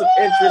excessive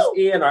interest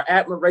in or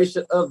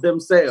admiration of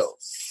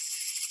themselves.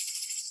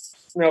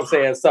 You know what I'm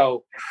saying?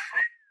 So,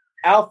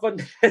 alpha. Look,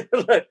 you didn't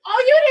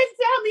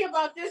tell me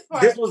about this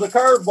part. This was a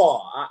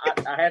curveball.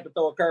 I had to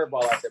throw a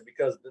curveball out there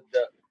because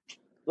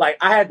I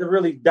had to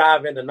really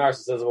dive into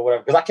narcissism or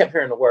whatever because I kept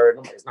hearing the word.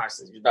 I'm like, it's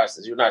narcissist, you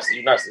narcissist, you narcissist,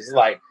 you narcissist. It's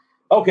like,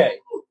 okay,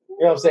 you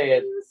know what I'm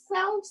saying?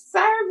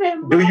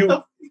 Self-serving. Do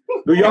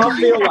y'all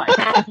feel like?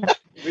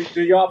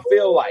 Do y'all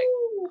feel like?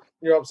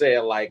 You know what I'm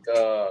saying? Like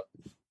a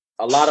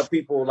lot of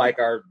people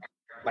are.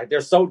 Like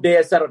they're so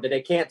dead settled that they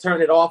can't turn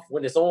it off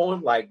when it's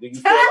on. Like, do you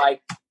feel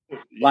like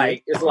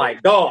it's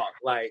like dog?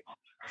 Like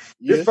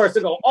this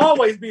person gonna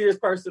always be this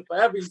person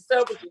forever. He's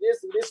selfish. He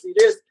this and this and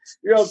this.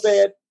 You know what I'm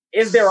saying?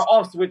 Is there an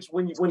off switch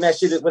when that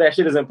shit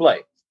is in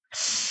play?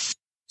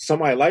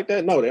 Somebody like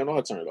that? No, they don't know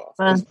how to turn it off.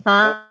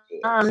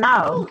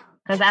 No,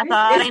 because that's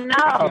all they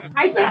know.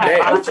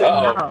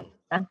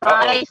 That's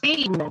all they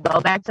see.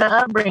 Go back to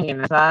upbringing.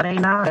 That's all they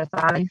know. That's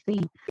all they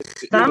see.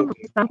 Some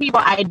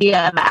people's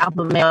idea of an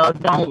alpha male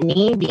don't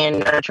mean being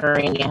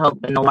nurturing and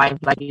helping the wife,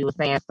 like you were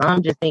saying.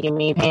 Some just thinking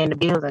mean paying the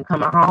bills and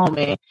coming home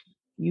and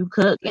you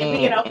cook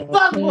and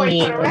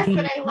clean and be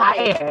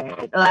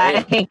tired.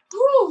 Like,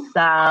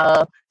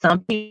 so some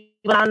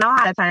people don't know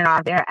how to turn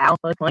off their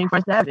alpha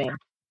 24/7.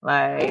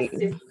 Like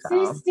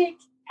narcissistic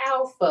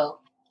alpha.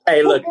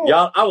 Hey, look,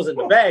 y'all, I was in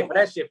the bag for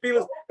that shit.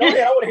 Felix, go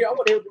ahead. I want to hear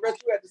what the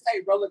rest you had to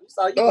say, bro. Look, you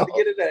saw you want to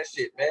get into that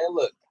shit, man.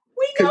 Look.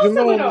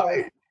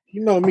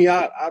 You know me,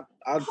 I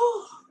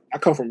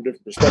come from a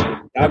different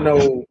perspective. I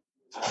know,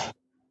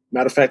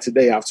 matter of fact,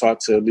 today I've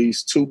talked to at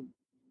least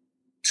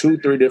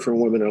 2-3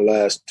 different women in the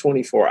last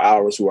 24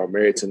 hours who are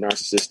married to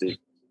narcissistic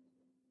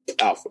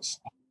alphas.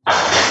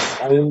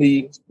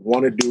 Only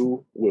want to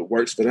do what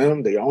works for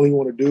them. They only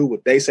want to do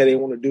what they say they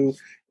want to do.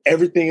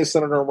 Everything is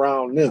centered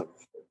around them.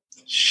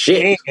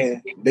 Shit.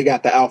 And they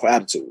got the alpha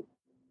attitude.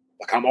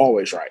 Like, I'm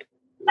always right.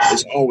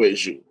 It's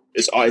always you.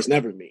 It's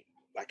never me.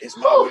 Like, it's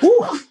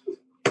always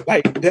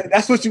like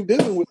that's what you're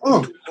dealing with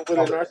with a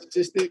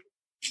narcissistic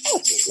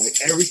alpha.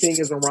 Like, everything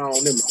is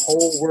around them, the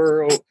whole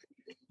world.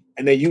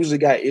 And they usually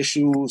got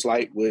issues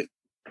like with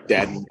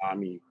daddy,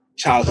 mommy,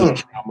 childhood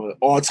trauma,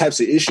 all types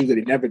of issues that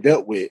they never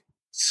dealt with.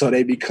 So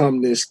they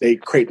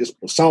create this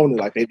persona,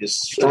 like they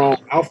just strong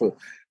alpha.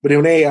 But then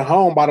when they at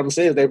home by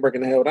themselves, they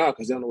breaking the hell down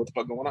because they don't know what the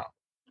fuck going on.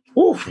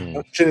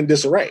 Shit in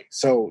disarray.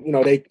 So,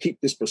 they keep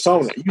this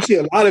persona. You see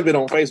a lot of it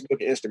on Facebook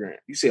and Instagram.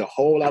 You see a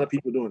whole lot of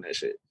people doing that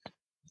shit.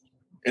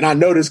 And I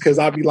notice because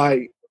I'll be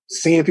like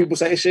seeing people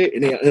say shit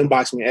and they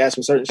inbox me and ask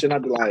me certain shit. And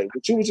I'd be like,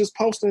 but you was just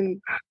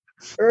posting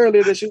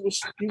earlier that you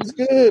was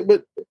good,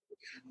 but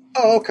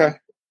okay.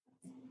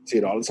 See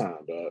it all the time,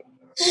 dog.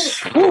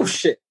 Oh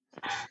shit.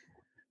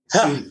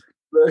 I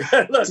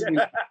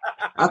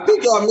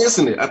think y'all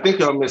missing it.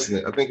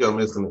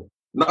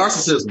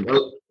 Narcissism,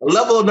 a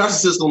level of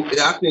narcissism,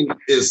 I think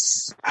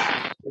is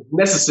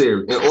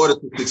necessary in order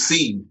to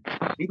succeed.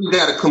 You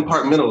got to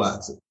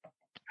compartmentalize it.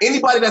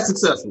 Anybody that's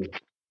successful,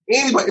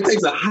 it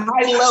takes a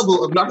high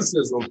level of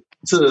narcissism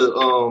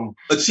to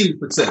achieve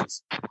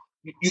success.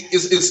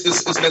 It's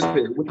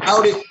necessary.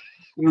 Without it,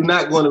 you're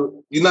not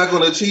going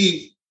to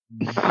achieve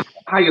the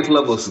highest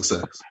level of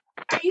success.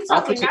 Are you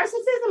talking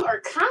narcissism or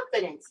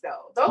confidence,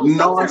 though?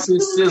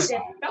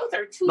 Narcissism. Those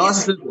are two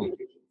narcissism.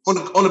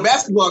 On the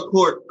basketball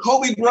court,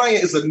 Kobe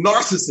Bryant is a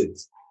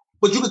narcissist.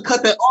 But you can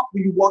cut that off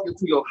when you walk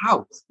into your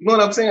house. You know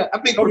what I'm saying? I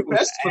think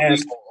professionally, on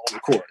the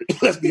court.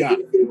 Let's be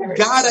honest. You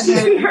gotta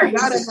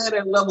have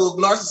that level of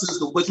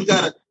narcissism, but you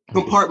gotta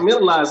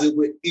compartmentalize it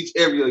with each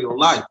area of your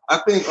life. I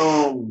think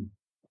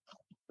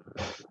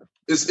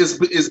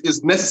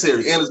it's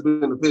necessary and it's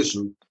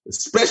beneficial,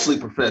 especially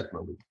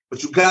professionally.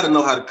 But you gotta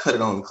know how to cut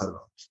it on and cut it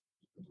off.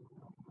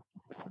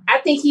 I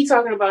think he's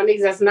talking about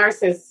niggas that's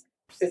narcissists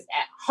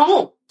at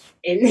home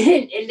and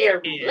in their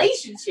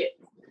relationship.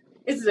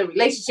 This is a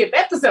relationship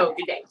episode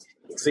today.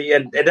 See,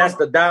 and that's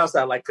the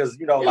downside, like, because,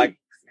 you know, like,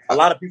 a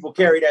lot of people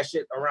carry that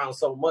shit around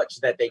so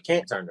much that they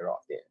can't turn it off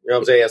then. You know what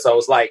I'm saying? So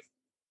it's like,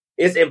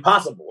 it's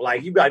impossible.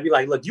 Like, you gotta be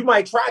like, look, you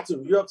might try to.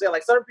 You know what I'm saying?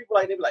 Like, certain people,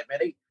 like, they be like, man,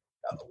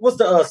 what's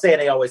the saying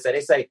they always say?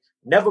 They say,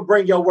 never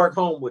bring your work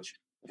home with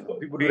you.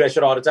 People do that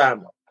shit all the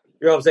time, though.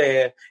 You know what I'm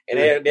saying?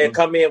 And they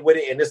come in with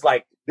it, and it's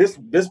like, this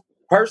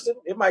person,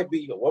 it might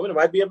be a woman, it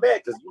might be a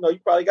man, because, you know, you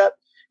probably got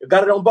it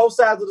on both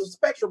sides of the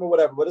spectrum or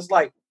whatever, but it's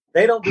like,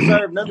 they don't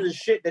deserve none of the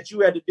shit that you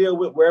had to deal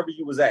with wherever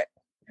you was at,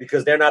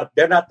 because they're not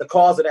the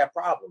cause of that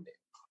problem. Then.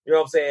 You know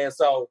what I'm saying?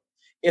 So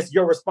it's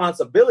your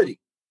responsibility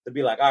to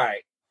be like, all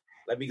right,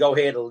 let me go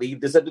ahead and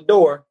leave this at the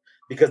door,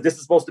 because this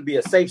is supposed to be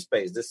a safe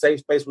space. This safe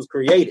space was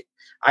created.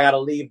 I got to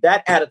leave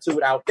that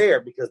attitude out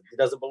there because it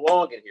doesn't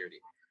belong in here.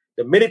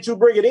 The minute you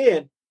bring it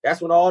in,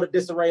 that's when all the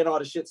disarray and all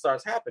the shit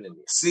starts happening.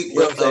 See,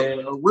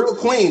 a real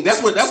queen.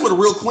 That's what a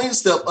real queen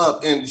step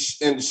up and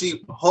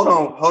she. Hold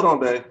on,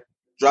 babe.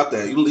 Drop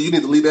that. You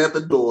need to leave that at the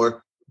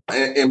door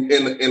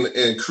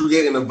and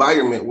create an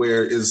environment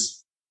where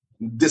this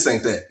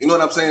ain't that. You know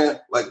what I'm saying?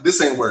 Like, this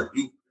ain't work.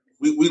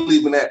 We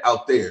leaving that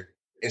out there,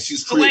 and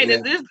she's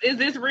creating. Wait, is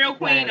this real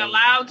queen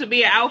allowed to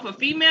be an alpha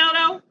female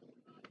though?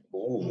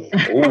 Ooh.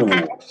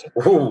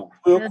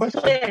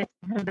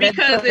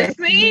 Because it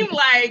seemed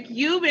like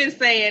you've been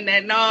saying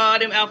that no,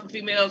 them alpha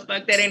females,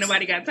 fuck that, ain't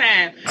nobody got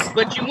time.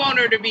 But you want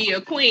her to be a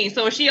queen,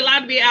 so is she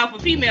allowed to be an alpha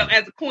female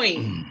as a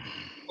queen?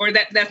 Or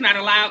that's not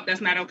allowed?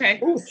 That's not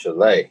okay?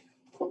 Chalet.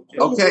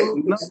 Okay,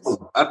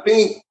 no, I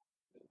think,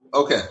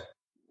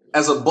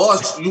 as a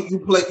boss,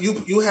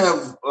 you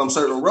have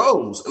certain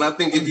roles. And I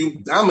think if you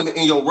dominate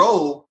in your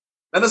role,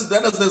 that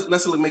doesn't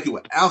necessarily make you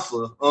an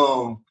alpha.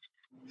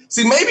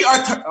 See, maybe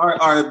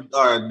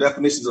our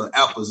definitions of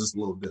alpha is just a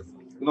little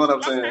different. You know what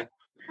I'm saying?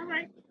 All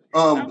right.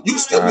 You can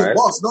still be a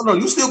boss. No,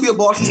 you still be a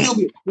boss. You still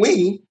be a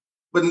queen,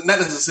 but not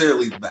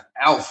necessarily the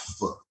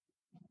alpha,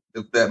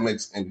 if that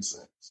makes any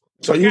sense.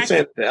 So you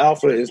saying the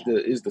alpha is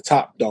the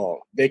top dog?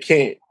 There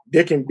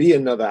can be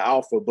another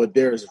alpha, but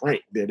there's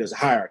rank there. There's a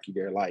hierarchy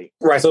there, like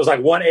right. So it's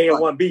like 1A and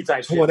 1B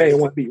type shit. 1A and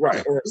 1B,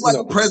 right? It's like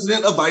a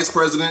president, a vice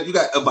president. You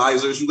got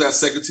advisors. You got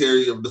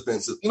secretary of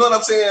defense. You know what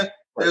I'm saying?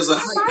 There's a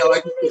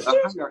hierarchy.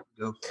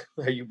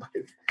 Are you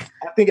biting?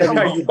 I think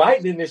are you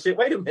biting in this shit?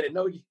 Wait a minute,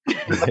 no. I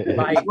hate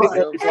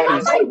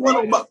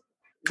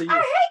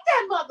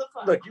that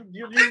motherfucker. Look,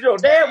 you know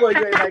damn well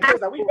you ain't like this.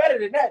 Now, we better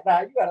than that.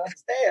 Now you gotta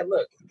understand.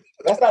 Look,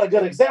 that's not a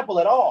good example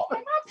at all. Am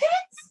I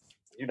Pence?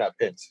 You're not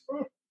Pence.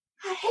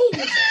 I hate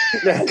it.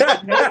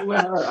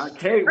 I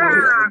can't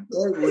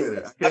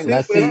with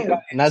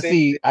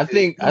it.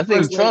 I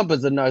think Trump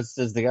is a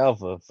narcissistic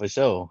alpha for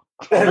sure.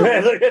 He's that's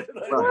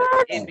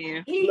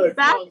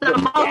the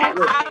most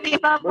obvious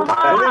of them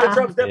all.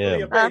 Trump's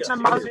definitely a That's the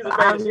most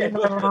obvious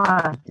of them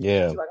all.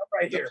 Yeah. She's like, I'm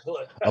right here.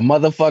 Look. A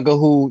motherfucker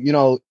who, you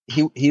know,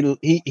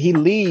 he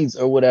leads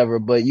or whatever,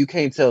 but you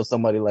can't tell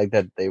somebody like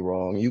that they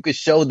wrong. You could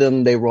show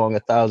them they wrong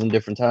 1,000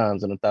 different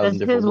times in 1,000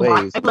 different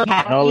ways, and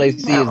all they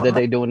see is that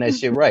they doing that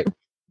shit right.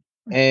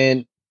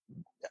 And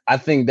I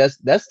think that's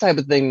the type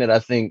of thing that I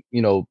think,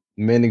 you know,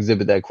 men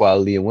exhibit that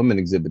quality and women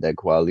exhibit that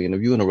quality. And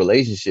if you're in a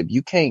relationship,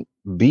 you can't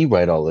be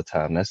right all the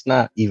time. That's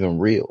not even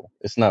real.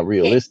 It's not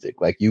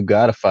realistic. Like, you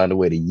got to find a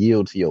way to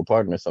yield to your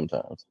partner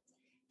sometimes.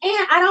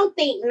 And I don't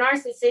think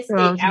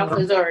narcissistic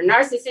alphas or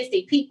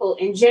narcissistic people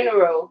in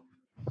general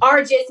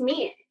are just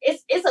men.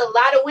 It's a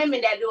lot of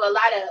women that do a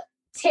lot of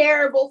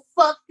terrible,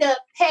 fucked up,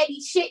 petty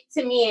shit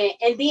to men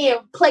and then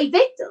play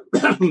victim.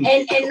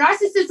 and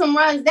narcissism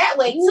runs that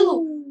way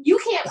too. You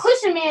can't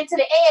push a man to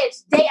the edge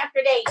day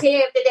after day,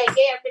 day after day,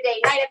 day after day,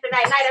 night after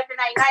night, night after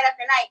night, night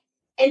after night,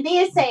 and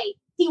then say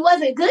he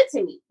wasn't good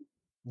to me.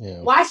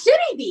 Yeah. Why should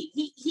he be?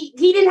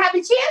 He didn't have a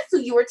chance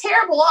to. You were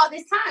terrible all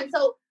this time.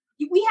 So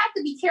we have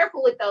to be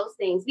careful with those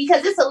things,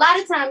 because it's a lot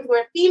of times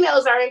where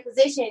females are in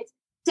positions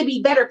to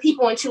be better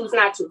people and choose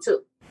not to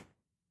too.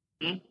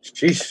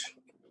 Sheesh.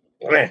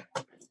 Man.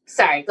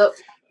 Sorry, go.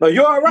 No,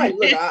 you're all right.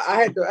 Look,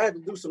 I had to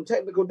do some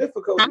technical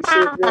difficulty shit. You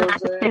know what I'm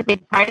saying?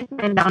 Narcissistic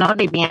person don't know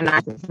they being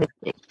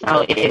narcissistic.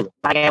 So it's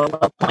like, at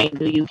what point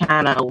do you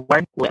kind of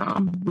work with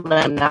them?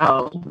 Let them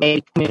know,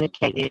 maybe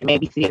communicate it,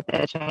 maybe see if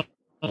that change.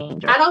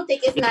 I don't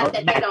think it's not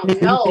that they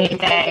don't know; it's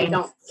that they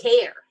don't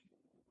care.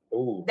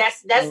 Ooh.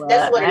 That's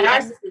what a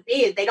narcissist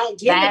is. They don't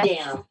give a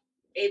damn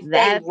if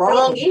they're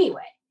wrong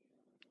anyway.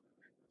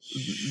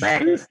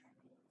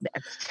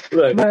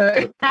 Look,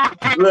 But,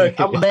 look.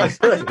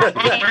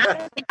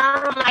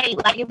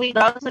 like if we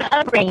go to the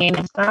upbringing,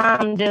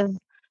 some just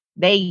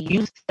they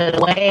used to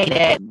the way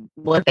that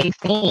what they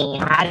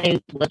seen,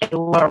 what they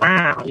were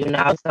around, you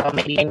know. So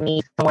maybe they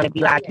need someone to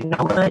be like, you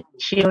know what,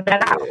 chill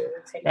that out.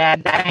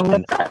 That ain't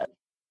what's up.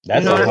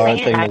 That's you know a hard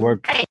thing like, to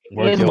work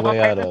your way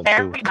out of too.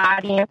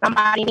 Everybody, and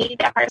somebody needs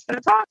that person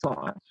to talk to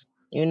them.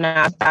 You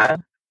know, so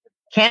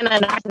can a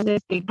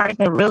narcissistic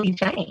person really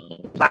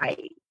change?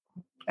 Like,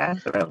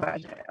 that's the real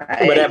question.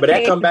 Right? But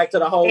that come back to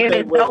the whole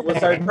thing with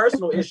certain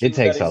personal issues. It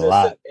takes a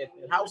lot in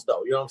house,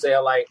 though. You know what I'm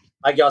saying? Like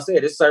y'all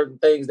said, it's certain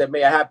things that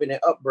may have happened in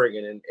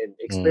upbringing and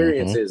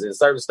experiences and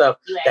certain stuff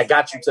that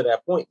got you to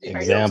that point.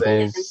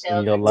 Examples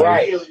in your life,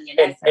 right?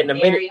 And the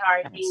minute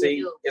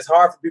it's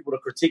hard for people to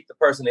critique the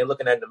person they're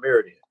looking at in the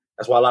mirror. Then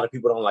that's why a lot of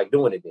people don't like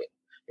doing it. Then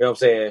you know what I'm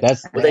saying?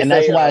 That's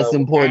why it's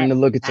important to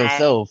look at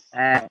yourself.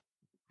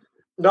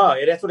 No,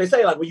 that's what they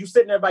say. Like when you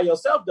sitting there by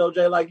yourself, though,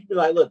 Jay, like you be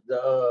like, look,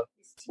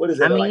 what is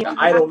it? Like an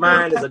idle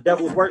mind is a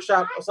devil's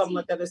workshop or something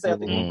like that. They say. I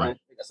think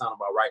that sounds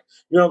about right.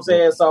 You know what I'm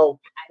saying? So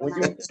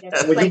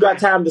when you got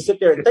time to sit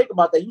there and think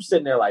about that, you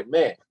sitting there like,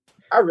 man,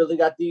 I really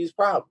got these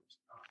problems.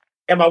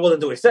 Am I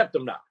willing to accept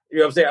them now? You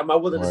know what I'm saying? Am I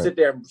willing to sit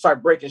there and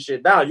start breaking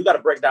shit down? You got to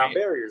break down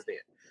barriers then.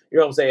 You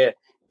know what I'm saying?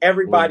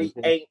 Everybody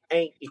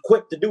ain't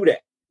equipped to do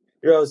that.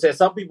 You know what I'm saying?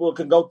 Some people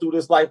can go through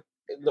this life,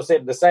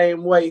 the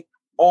same way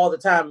all the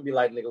time and be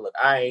like, nigga, look,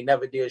 I ain't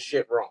never did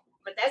shit wrong.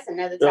 But that's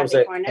another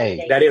topic for another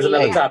day. That is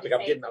another topic.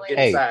 I'm getting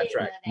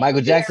sidetracked.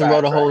 Michael Jackson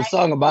wrote a whole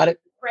song about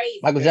it.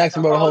 Michael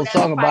Jackson wrote a whole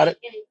song about it.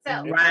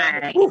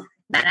 Right.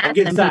 I'm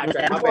getting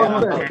sidetracked. The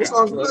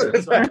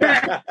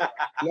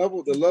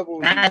level.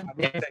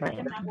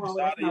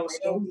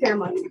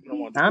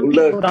 Some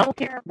people don't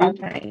care about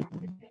change.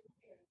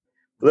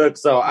 Look,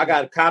 so I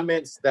got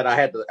comments that I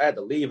had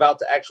to leave out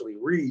to actually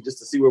read just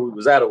to see where we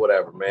was at or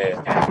whatever,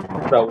 man.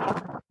 So,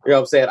 you know what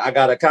I'm saying? I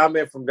got a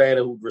comment from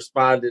Dana who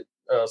responded,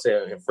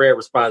 and Fred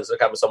responded to the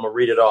comment, so I'm going to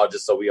read it all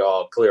just so we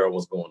all clear on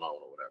what's going on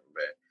or whatever,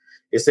 man.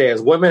 It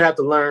says, women have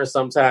to learn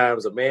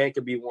sometimes a man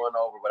can be won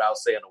over without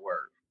saying a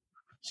word.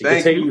 She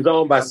continues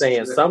on by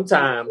saying,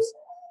 sometimes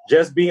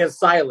just being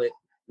silent,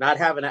 not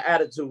having an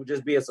attitude,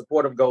 just being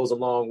supportive goes a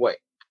long way.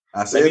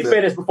 Let me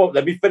finish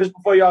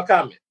before y'all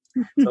comment.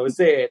 So it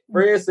said,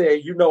 Fred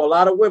said, you know, a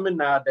lot of women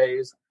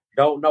nowadays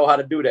don't know how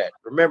to do that.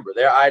 Remember,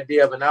 their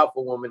idea of an alpha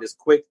woman is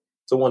quick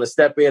to want to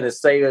step in and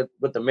say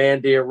what the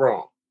man did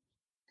wrong.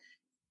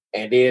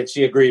 And then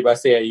she agreed by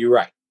saying, you're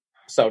right.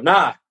 So you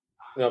know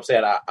what I'm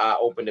saying? I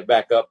opened it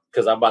back up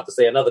because I'm about to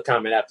say another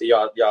comment after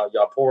y'all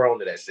pour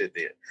onto that shit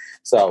there.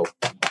 So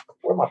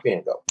where'd my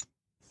pen go?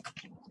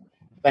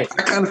 Thank you.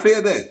 I kind of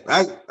said that.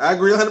 I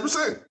agree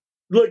 100%.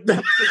 Look,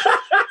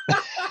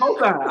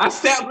 hold on. I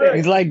stamped it.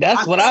 He's like,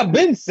 that's what I've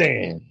been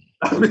saying.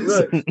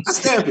 Look, I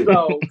stamped it.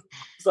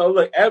 So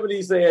look,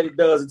 Ebony said it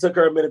does. It took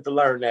her a minute to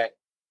learn that.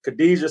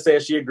 Khadijah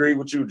said she agreed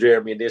with you,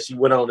 Jeremy, and then she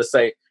went on to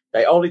say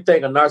the only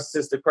thing a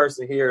narcissistic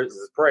person hears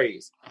is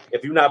praise.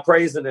 If you're not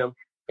praising them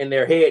in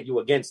their head, you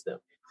against them.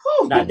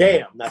 Now,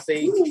 damn. Now,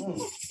 see,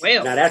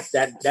 well, now that's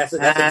a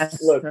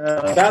look.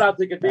 Shout out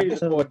to Khadijah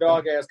for a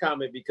dog ass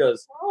comment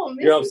because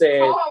you know what I'm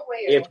saying.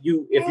 If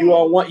you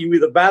on one, you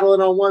either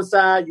battling on one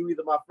side, you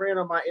either my friend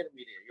or my enemy.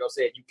 There, you know what I'm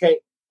saying. You can't,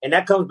 and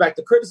that comes back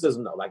to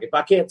criticism though. Like if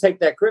I can't take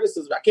that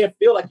criticism, I can't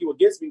feel like you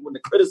against me when the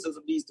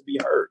criticism needs to be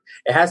heard.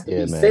 It has to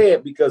be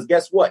said because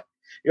guess what?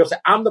 You know what I'm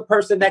saying. I'm the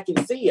person that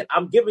can see it.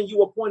 I'm giving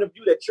you a point of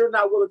view that you're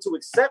not willing to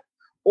accept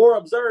or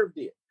observe.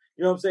 There, you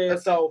know what I'm saying.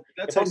 So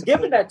if I'm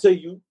giving that to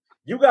you.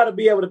 You got to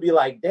be able to be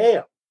like,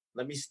 damn,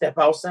 let me step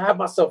outside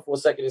myself for a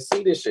second and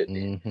see this shit.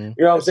 Mm-hmm. You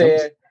know what I'm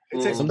saying?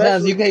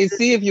 Sometimes you can't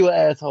see if you're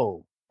an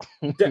asshole.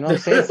 You know what I'm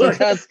saying?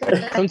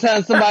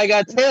 Sometimes somebody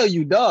got to tell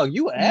you, dog,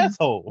 you an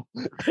asshole.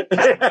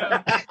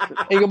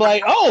 And you'll be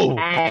like, oh,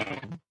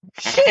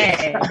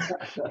 shit.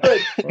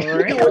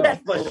 You're doing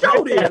that for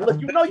show then.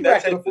 Look, you know you're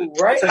acting a fool,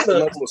 right? That's a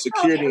level of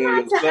security in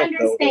yourself,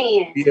 though.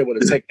 Be able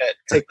to take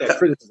that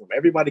criticism.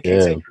 Everybody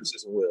can't take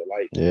criticism well.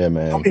 Like,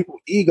 some people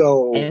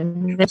ego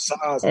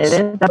size.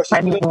 They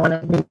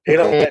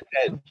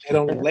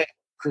don't let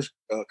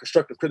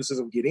constructive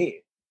criticism get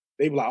in.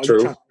 They be like,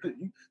 oh,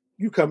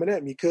 you coming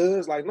at me,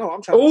 cuz like, no,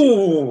 I'm trying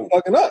to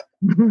fucking up.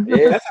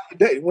 Yeah, that's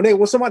how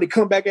when somebody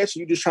come back at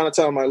you, you just trying to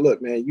tell them like,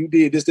 look, man, you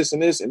did this,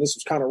 and this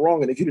was kind of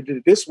wrong. And if you did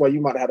it this way,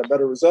 you might have had a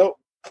better result.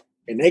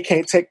 And they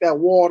can't take that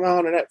wall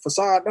down and that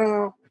facade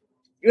down.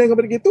 You ain't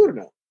gonna be able to get through it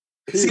now.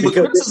 See, but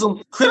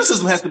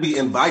criticism has to be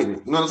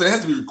invited. You know what I'm saying? It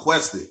has to be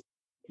requested.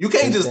 You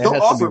can't just don't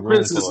offer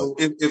criticism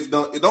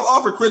don't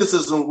offer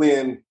criticism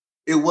when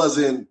it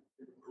wasn't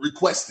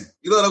requested.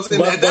 You know what I'm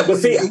saying?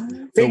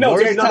 No.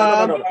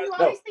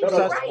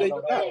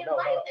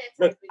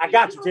 Look, I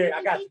got you, Jerry.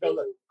 I got you. No,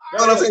 look. You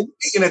know what I'm saying?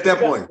 Speaking at that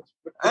point.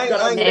 Why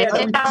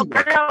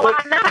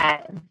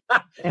not?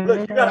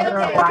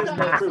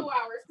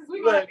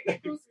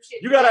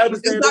 You gotta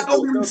understand.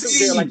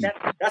 This like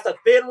that's a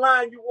thin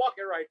line you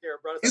walking right there,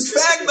 bro. It's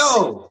fact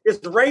though. It's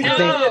the razor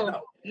thin.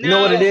 You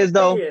know what it is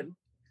though? It's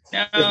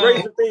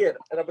razor thin,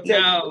 and I'm gonna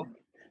tell you.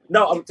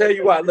 No, I'm gonna tell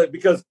you why. Look,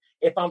 because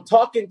if I'm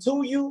talking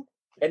to you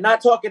and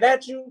not talking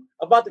at you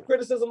about the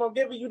criticism I'm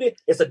giving you,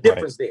 it's a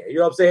difference there. You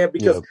know what I'm saying?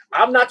 Because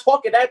I'm not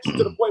talking at you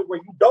to the point where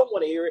you don't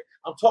want to hear it.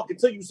 I'm talking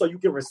to you so you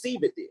can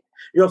receive it there.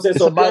 You know what I'm saying?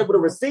 So if you're able to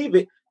receive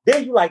it,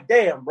 then you like,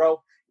 damn,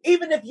 bro.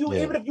 Even if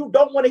you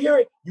don't want to hear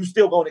it, you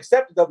still gonna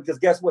accept it though, because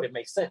guess what? It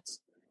makes sense.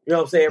 You know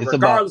what I'm saying?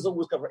 Regardless of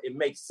what's covered, it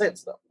makes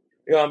sense though.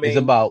 You know what I mean?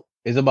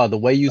 It's about the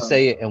way you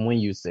say it and when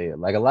you say it.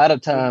 Like a lot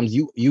of times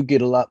you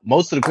get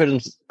most of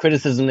the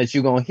criticism that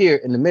you're gonna hear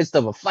in the midst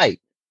of a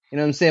fight. You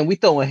know what I'm saying? We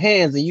throwing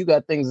hands and you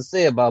got things to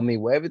say about me.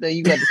 Well, everything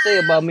you got to say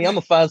about me, I'm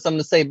gonna find something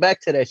to say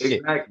back to that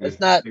shit. It's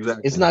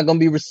not gonna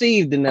be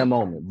received in that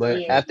moment.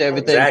 But after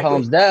everything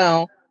calms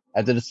down,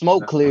 after the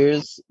smoke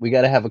clears, we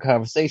got to have a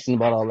conversation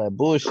about all that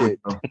bullshit.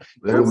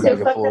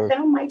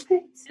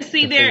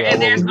 See,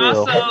 there's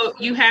also,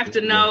 you have to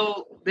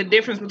know the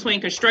difference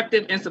between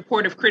constructive and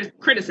supportive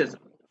criticism.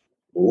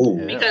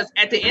 Ooh. Because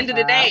at the end of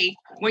the day,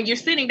 when you're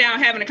sitting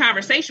down having a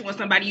conversation with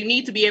somebody, you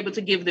need to be able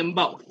to give them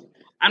both.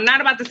 I'm not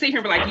about to sit here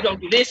and be like, you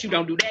don't do this, you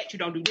don't do that, you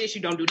don't do this,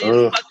 you don't do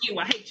this, fuck you,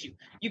 I hate you.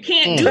 You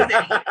can't do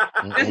that.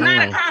 It's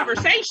not a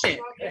conversation.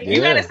 You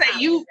got to say,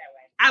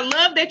 I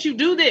love that you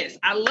do this.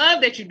 I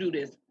love that you do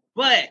this.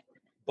 But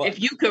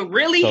if you could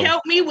really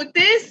help me with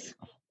this,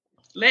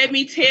 let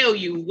me tell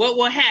you what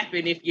will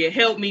happen if you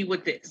help me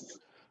with this.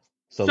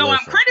 So I'm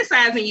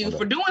criticizing you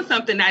for doing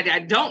something that I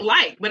don't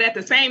like. But at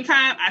the same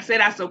time, I said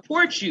I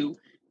support you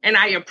and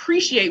I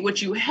appreciate what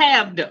you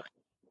have done.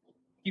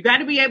 You got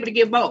to be able to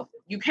give both.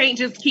 You can't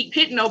just keep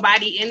hitting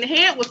nobody in the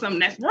head with something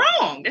that's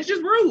wrong. That's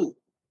just rude.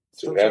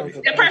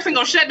 That person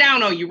going to shut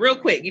down on you real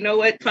quick. You know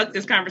what? Fuck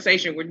this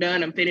conversation. We're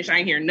done. I'm finished. I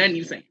ain't hearing nothing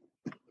you saying.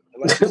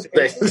 Like your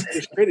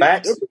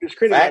biggest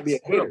critic might be a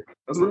hater.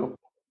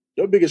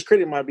 Your biggest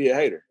critic might be a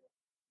hater.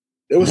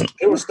 There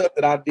was stuff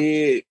that I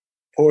did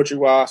poetry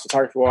wise,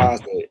 photography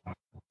wise, that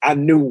I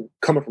knew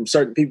coming from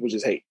certain people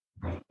just hate.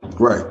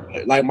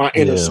 Right. Like my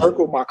inner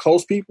circle, my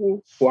close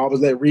people, who I was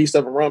letting read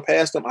stuff and run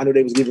past them, I knew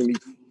they was giving me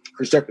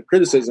constructive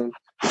criticism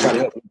to try to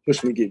help me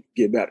push me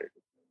get better.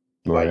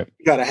 Right. Like,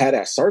 you gotta have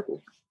that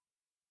circle.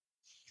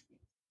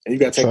 And you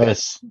gotta take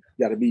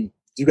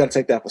you gotta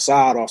take that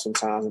facade off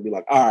sometimes and be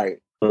like, all right.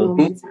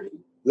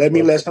 Let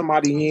me let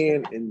somebody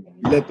in and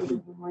let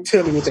them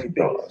tell me what they think.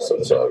 So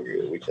it's all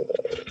good. We can.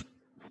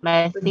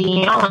 But see,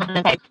 you don't want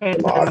to take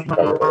criticism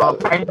from the wrong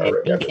person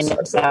thinking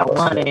it's about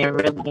one and it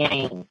really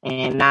ain't.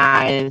 And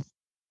now it's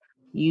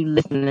you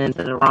listening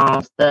to the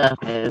wrong stuff.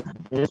 As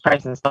this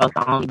person's supposed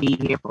to only be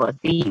here for a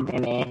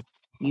season, and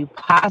you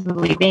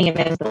possibly thinking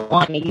it's the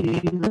one and you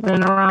listening to the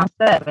wrong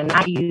stuff, and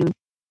now you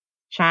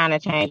trying to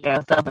change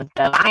yourself and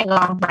stuff. I ain't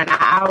gonna front.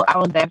 I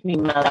was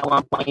definitely male at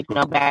one point,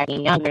 back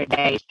in younger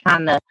days,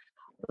 trying to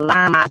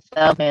learn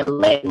myself and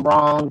let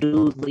wrong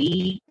dudes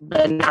lead,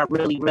 but not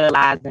really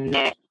realizing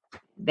that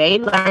they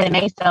learn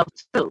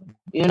themselves too,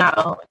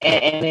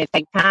 and it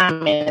takes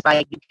time, and it's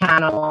like you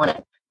kind of want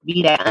to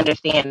be that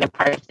understanding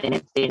person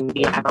and sit and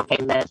be like,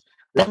 okay, let's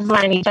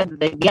learn each other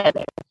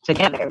together,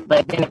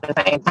 but then at the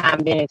same time,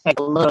 then it takes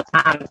a little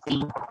time to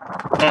see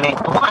that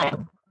ain't the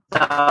one.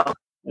 So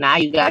now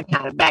you got to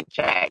kind of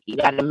backtrack. You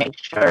got to make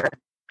sure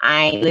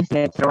I ain't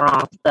listening to the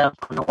wrong stuff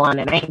from the one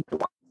that ain't the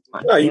one.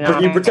 No, you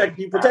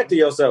protected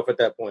yourself at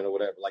that point or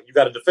whatever. Like you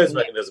got a defense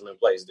mechanism in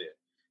place there.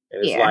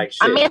 And it's like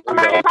shit. I mean, it's a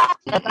learning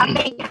process. I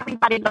think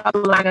everybody goes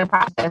through learning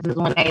processes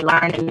when they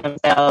learning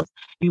themselves.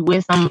 You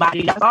with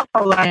somebody that's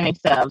also learning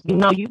themselves.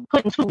 You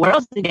putting two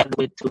worlds together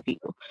with two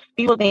people.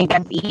 People think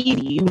that's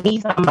easy. You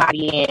need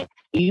somebody and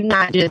you're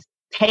not just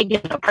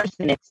taking a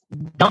person that's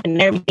dumping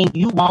everything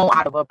you want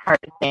out of a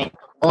person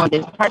on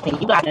this person.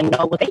 You got to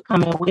know what they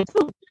coming with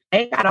too.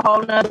 They got a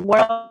whole nother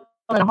world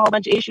and a whole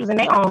bunch of issues in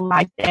their own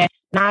life that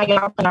now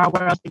y'all put our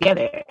worlds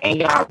together, and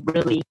y'all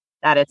really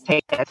got to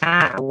take that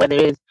time, whether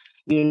it's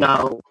getting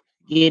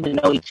to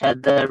know each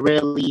other,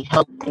 really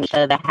helping each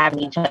other, having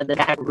each other,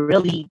 that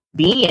really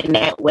being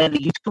that, whether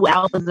you two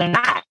alphas or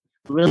not,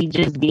 really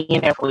just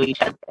being there for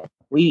each other.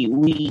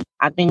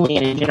 I think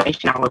we're in a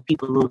generation now where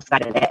people lose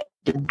sight of that,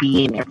 just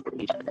being there for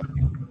each other.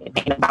 It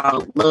ain't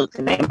about looks,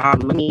 it ain't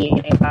about money,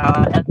 it ain't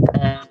about other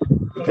stuff.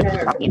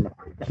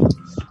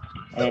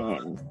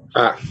 And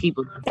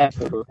people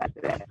definitely lose sight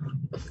of that.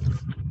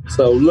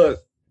 So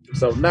look,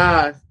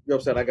 now, you know what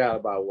I'm saying, I got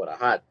about a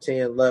hot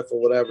 10 left or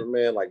whatever,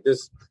 man. Like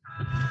this,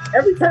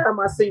 every time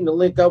I seem to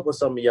link up with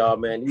some of y'all,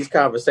 man, these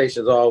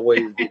conversations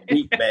always get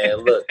deep, man.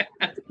 Look,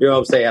 you know what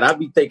I'm saying? I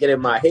be thinking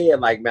in my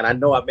head, like, man, I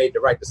know I made the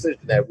right decision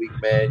that week,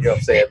 man. You know what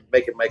I'm saying?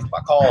 Making my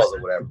calls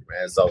or whatever,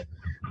 man. So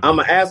I'm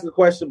gonna ask a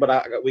question,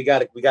 but we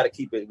gotta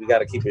keep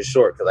it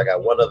short because I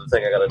got one other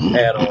thing I gotta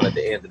add on at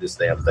the end of this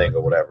damn thing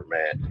or whatever,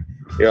 man.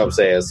 You know what I'm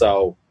saying?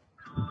 So,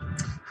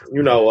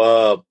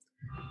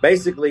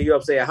 basically, you know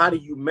what I'm saying, how do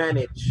you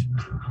manage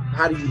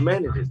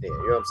it then?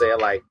 You know what I'm saying?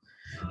 Like,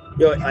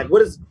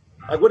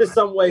 what is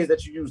some ways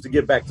that you use to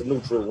get back to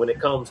neutral when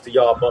it comes to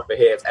y'all bumping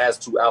heads as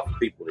two alpha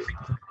people then?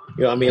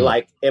 You know what I mean?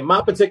 Like, in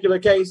my particular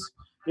case,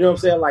 you know what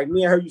I'm saying? Like,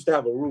 me and her used to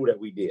have a rule that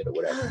we did or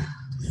whatever.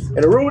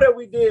 And the rule that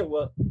we did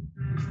was,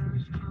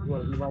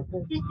 want to be my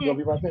prince? You want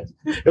to be my prince?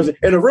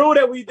 And the rule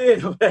that we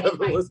did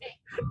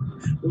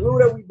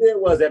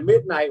was at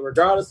midnight,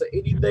 regardless of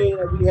anything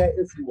that we had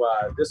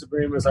issue-wise,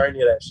 disagreements or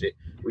any of that shit,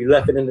 we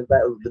left it in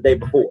the day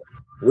before.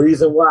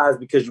 Reason why is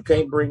because you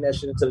can't bring that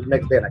shit into the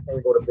next day, and I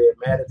can't go to bed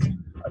mad at you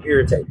or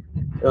irritated.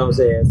 You know what I'm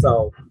saying?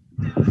 So,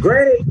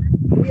 granted,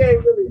 we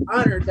ain't really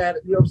honored that,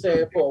 you know what I'm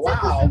saying, for a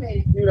while.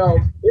 You know,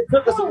 it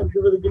took us a minute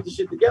to really get the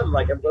shit together.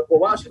 Like, for a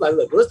while, she's like,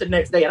 look, it's the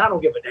next day, and I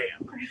don't give a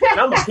damn. And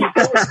I'm going to keep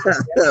going.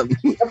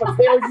 I'm going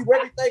to tell you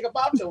everything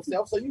about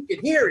yourself so you can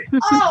hear it.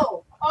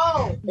 Oh.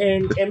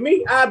 And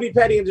me, I'd be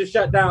petty and just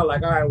shut down,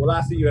 like, all right, well,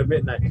 I'll see you at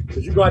midnight.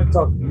 Because you go out to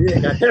talk to me.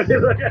 You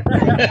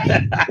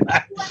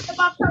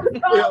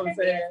know what I'm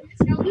saying?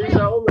 You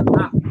know,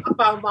 I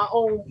found my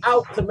own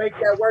out to make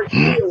that work for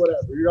me or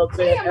whatever. You know what I'm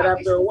saying? And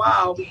after a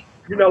while,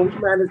 you know, we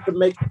managed to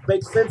make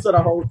sense of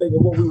the whole thing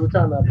and what we were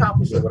trying to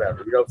accomplish or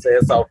whatever. You know what I'm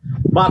saying? So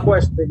my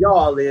question to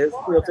y'all is, you know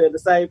what I'm saying, the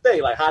same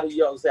thing. Like, how do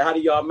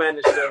y'all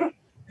manage to,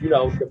 you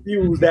know,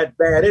 diffuse that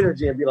bad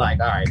energy and be like,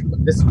 all right,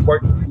 this is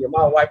working for me and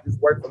my wife, this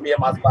worked for me and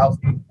my spouse,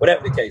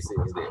 whatever the case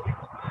is there.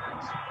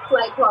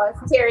 Like, pause.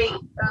 Terry,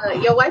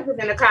 your wife was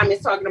in the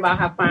comments talking about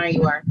how fine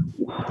you are.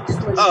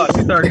 Oh,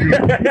 she's 30.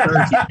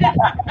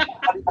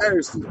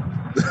 Thirsty.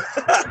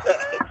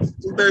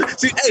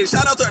 See, hey,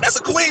 shout out to her. That's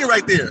a queen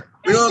right there.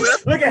 You know what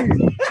I'm saying?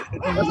 Look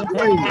at That's a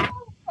queen.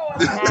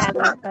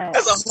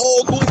 That's a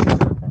whole queen.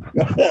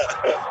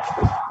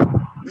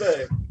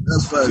 Look.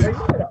 That's funny. You know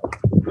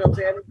what I'm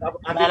saying?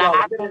 I give y'all a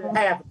minute and a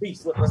half a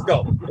piece. Let's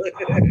go.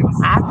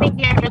 I think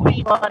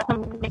everything on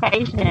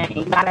communication,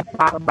 you gotta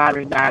talk about it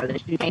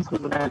regardless. You can't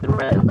sweep it under the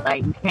rug.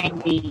 Like, you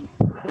can't be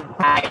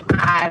like,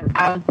 I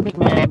was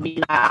thinking that be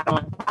like, I don't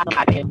want to talk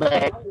about it,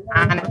 but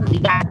honestly,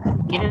 you gotta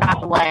get it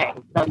out the way.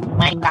 So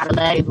you ain't gotta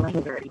let it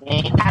linger. You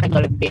ain't gotta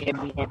go to bed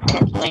being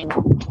intense. You ain't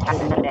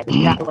gotta know that.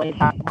 You gotta really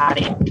talk about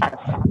it.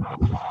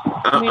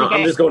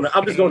 I'm just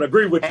gonna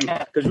agree with you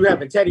because you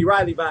having Teddy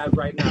Riley vibes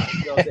right now.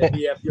 You know what I'm saying?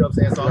 BF, you know what I'm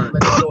saying? So I'm gonna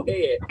let you go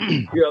ahead.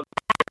 You know what I'm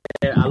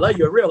saying? I love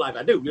you in real life.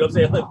 I do. You know what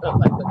I'm saying?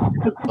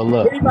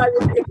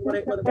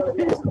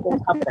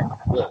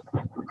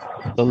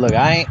 Look,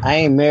 I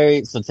ain't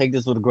married, so take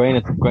this with a grain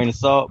of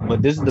salt.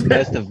 But this is the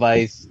best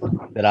advice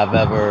that I've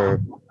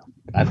ever,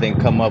 I think,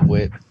 come up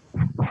with.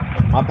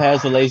 My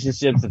past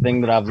relationships, the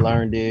thing that I've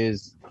learned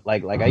is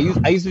like I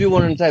used to be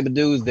one of the type of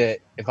dudes that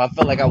if I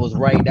felt like I was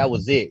right, that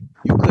was it.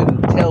 You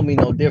couldn't tell me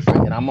no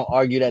different, and I'm gonna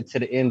argue that to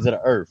the ends of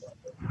the earth.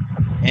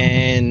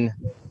 And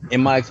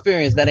in my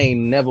experience, that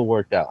ain't never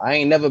worked out. I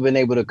ain't never been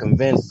able to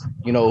convince,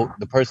 you know,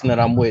 the person that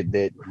I'm with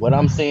that what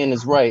I'm saying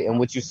is right and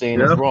what you're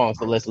saying is wrong.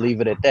 So let's leave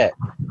it at that.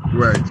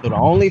 Right. So the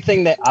only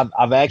thing that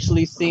I've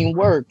actually seen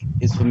work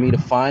is for me to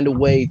find a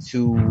way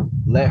to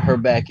let her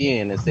back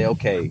in and say,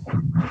 okay,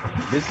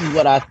 this is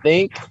what I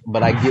think,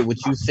 but I get what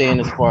you're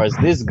saying as far as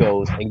this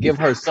goes, and give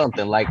her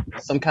something like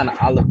some kind of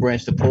olive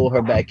branch to pull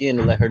her back in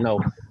and let her know,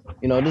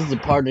 you know, this is a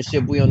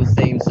partnership. We on the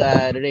same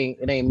side. It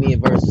ain't me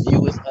versus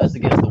you. It's us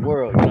against the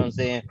world. You know what I'm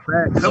saying?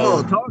 Come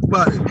on, talk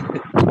about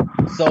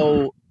it.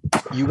 So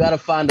you got to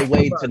find a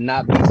way to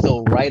not be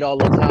so right all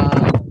the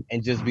time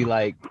and just be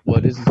like, well,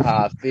 this is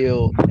how I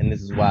feel, and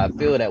this is why I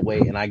feel that way,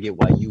 and I get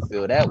why you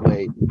feel that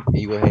way, and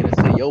you go ahead and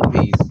say your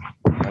piece,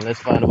 and let's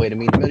find a way to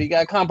meet in the middle. You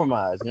got to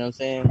compromise. You know what I'm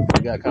saying?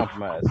 You got to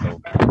compromise.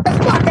 So.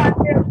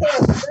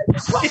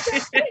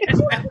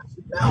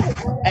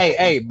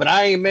 Hey, but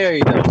I ain't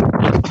married though.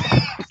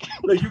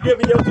 Look, you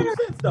giving your 2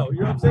 cents though.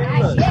 You know what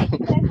I'm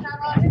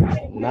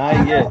saying?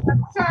 Not yet.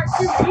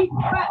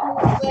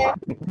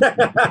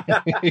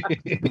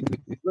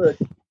 Look,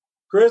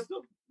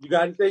 Crystal, you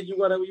got anything you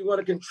want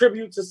to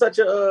contribute to such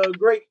a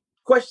great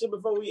question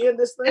before we end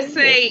this thing? I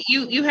say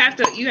you have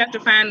to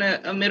find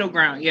a middle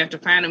ground. You have to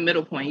find a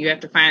middle point. You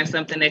have to find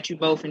something that you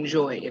both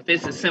enjoy. If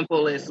it's as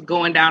simple as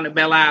going down to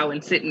Belle Isle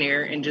and sitting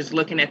there and just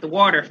looking at the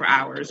water for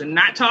hours and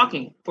not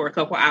talking for a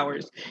couple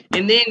hours,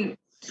 and then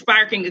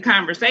sparking a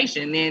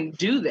conversation, then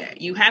do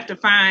that. You have to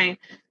find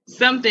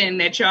something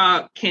that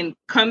y'all can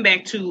come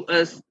back to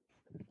a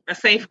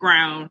safe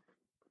ground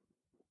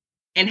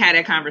and have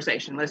that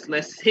conversation.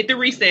 Let's hit the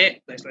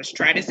reset. Let's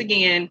try this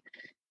again.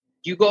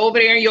 You go over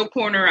there in your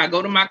corner. I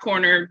go to my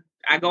corner.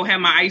 I go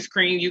have my ice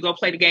cream. You go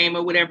play the game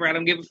or whatever. I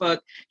don't give a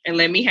fuck. And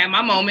let me have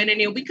my moment.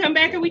 And then we come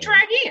back and we try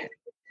again.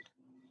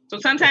 So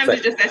sometimes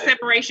it's just that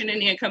separation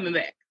and then coming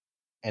back.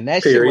 And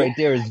that shit right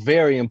there is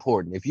very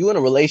important. If you're in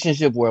a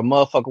relationship where a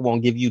motherfucker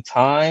won't give you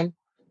time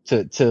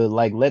to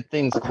like let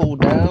things cool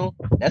down,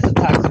 that's a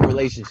toxic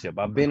relationship.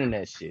 I've been in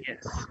that shit.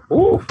 Yes.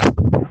 Ooh.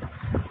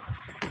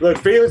 Look,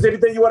 Felix,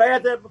 anything you want to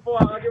add to that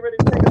before I get ready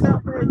to take us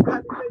out, man? You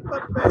got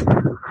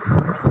anything,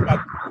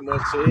 I pretty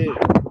much said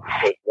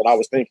what I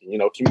was thinking. You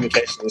know,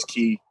 communication is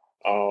key.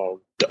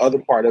 The other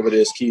part of it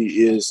is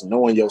key is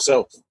knowing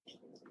yourself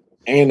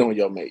and knowing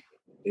your mate.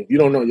 If you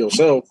don't know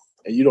yourself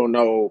and you don't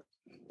know,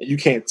 and you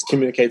can't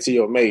communicate to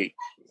your mate,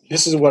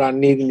 this is what I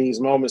need in these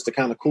moments to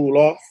kind of cool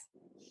off.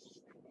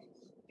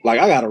 Like,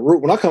 I got a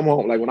route when I come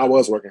home, like when I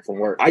was working from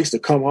work, I used to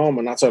come home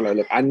and I tell her,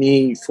 look, I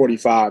need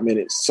 45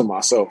 minutes to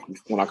myself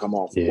when I come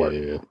home from work.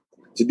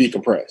 to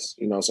decompress.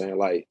 You know what I'm saying?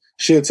 Like,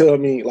 she'll tell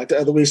me, like the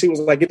other week, she was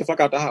like, get the fuck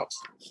out the house.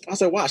 I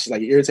said, why? She's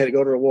like, you're irritated,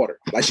 go to the water.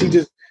 Like,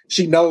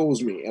 she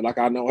knows me, and like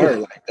I know her.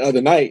 Like the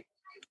other night,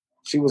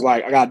 she was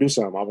like, I gotta do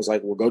something. I was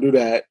like, well, go do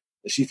that.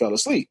 And she fell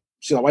asleep.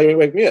 She's like, why you ain't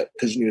wake me up?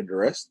 Because you needed to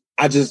rest.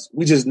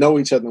 We just know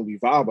each other and we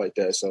vibe like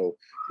that. So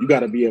you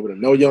got to be able to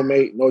know your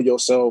mate, know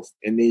yourself,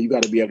 and then you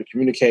got to be able to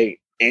communicate,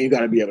 and you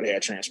got to be able to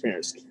have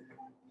transparency.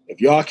 If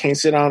y'all can't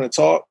sit down and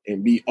talk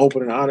and be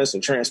open and honest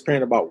and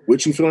transparent about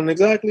what you feeling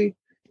exactly,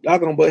 y'all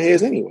gonna butt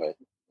heads anyway.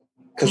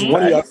 Because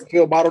one of y'all can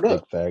feel bottled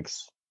up.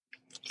 Facts.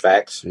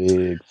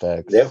 Big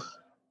facts. Yep.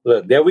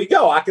 Look, there we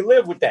go. I can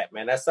live with that,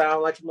 man. That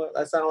sound like a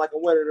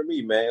winner to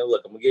me, man.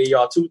 Look, I'm gonna give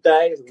y'all 2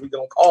 things, and we're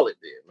gonna call it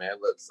there, man.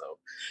 Look, so you know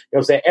what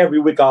I'm saying? Every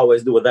week I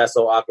always do it. That's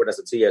so awkward. That's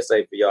a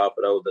TSA for y'all.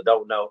 For those that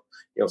don't know,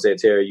 you know what I'm saying,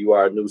 Terry, you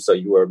are new, so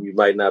you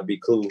might not be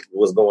clue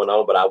what's going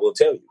on, but I will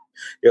tell you.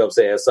 You know what I'm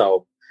saying?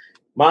 So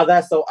my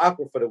that's so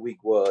awkward for the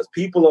week was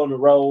people on the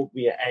road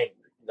being angry,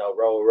 you know,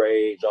 road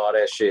rage, all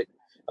that shit,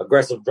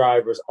 aggressive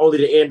drivers, only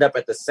to end up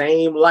at the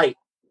same light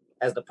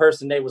as the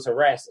person they was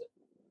harassing.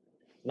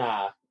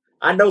 Nah.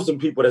 I know some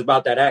people that's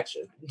about that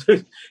action.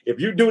 If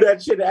you do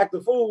that shit and act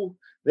a fool,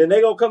 then they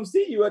gonna come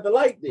see you at the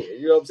light there.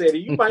 You know what I'm saying?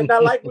 And you might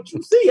not like what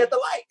you see at the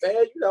light,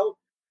 man. You know,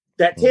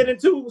 that 10 and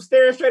 2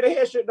 staring straight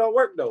ahead shit don't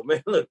work though,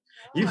 man. Look,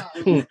 you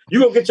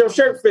gonna get your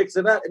shirt fixed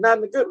and not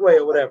in a good way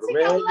or whatever,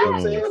 man. You know what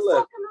I'm saying?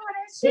 Look.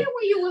 Shit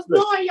when you was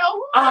blowing your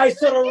horn. Eyes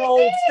to the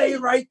road, stay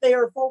right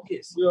there,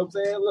 focus. You know what I'm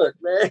saying? Look,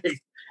 man. There,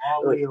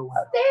 put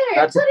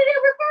it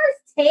in reverse,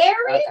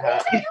 Terry.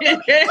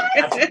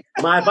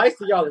 My advice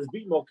to y'all is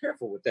be more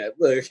careful with that.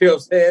 Look, you know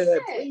what I'm saying?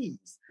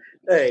 Please.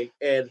 Hey,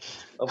 and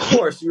of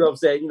course, you know what I'm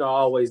saying? You know, I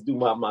always do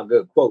my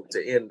good quote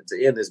to end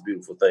this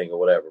beautiful thing or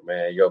whatever,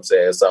 man. You know what I'm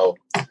saying? So,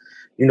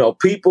 you know,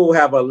 people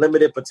have a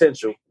limited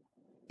potential,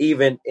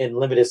 even in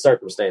limited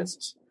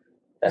circumstances.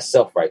 That's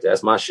self right there.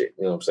 That's my shit.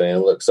 You know what I'm saying?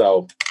 Look,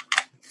 so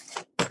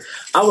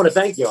I want to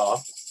thank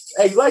y'all.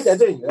 Hey, you like that,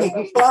 didn't you?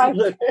 That's fine.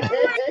 Look.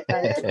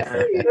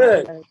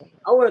 Good.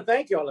 I want to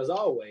thank y'all as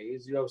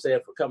always. You know what I'm saying,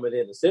 for coming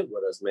in and sit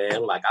with us,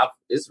 man. Like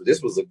this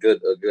was a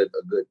good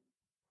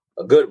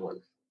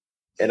one,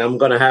 and I'm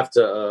gonna have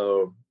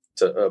to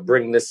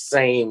bring this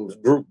same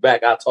group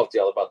back. I'll talk to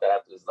y'all about that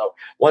after this. So,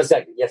 1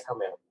 second. Yes,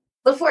 come in.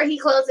 Before he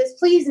closes,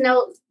 please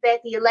note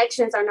that the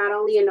elections are not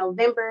only in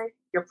November.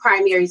 Your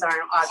primaries are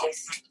in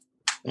August.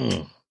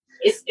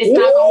 It's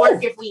not gonna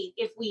work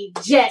if we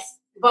just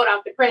vote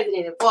out the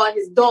president and all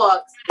his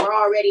dogs were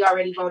already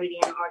voted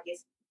in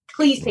August.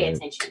 Please pay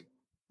attention.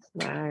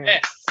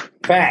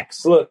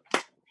 Facts. Look.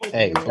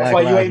 Hey, that's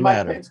why you ain't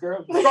Mike Pence,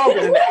 girl. You're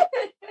stronger than that.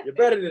 You're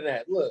better than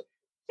that. Look.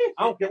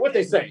 I don't care what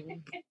they say.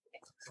 You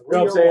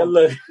know what I'm saying?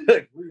 Look.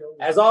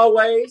 As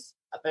always,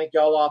 I thank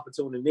y'all all for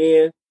tuning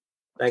in.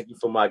 Thank you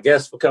for my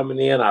guests for coming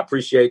in. I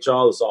appreciate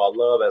y'all. It's all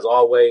love as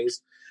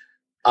always.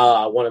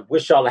 I want to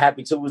wish y'all a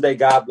happy Tuesday.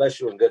 God bless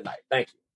you and good night. Thank you.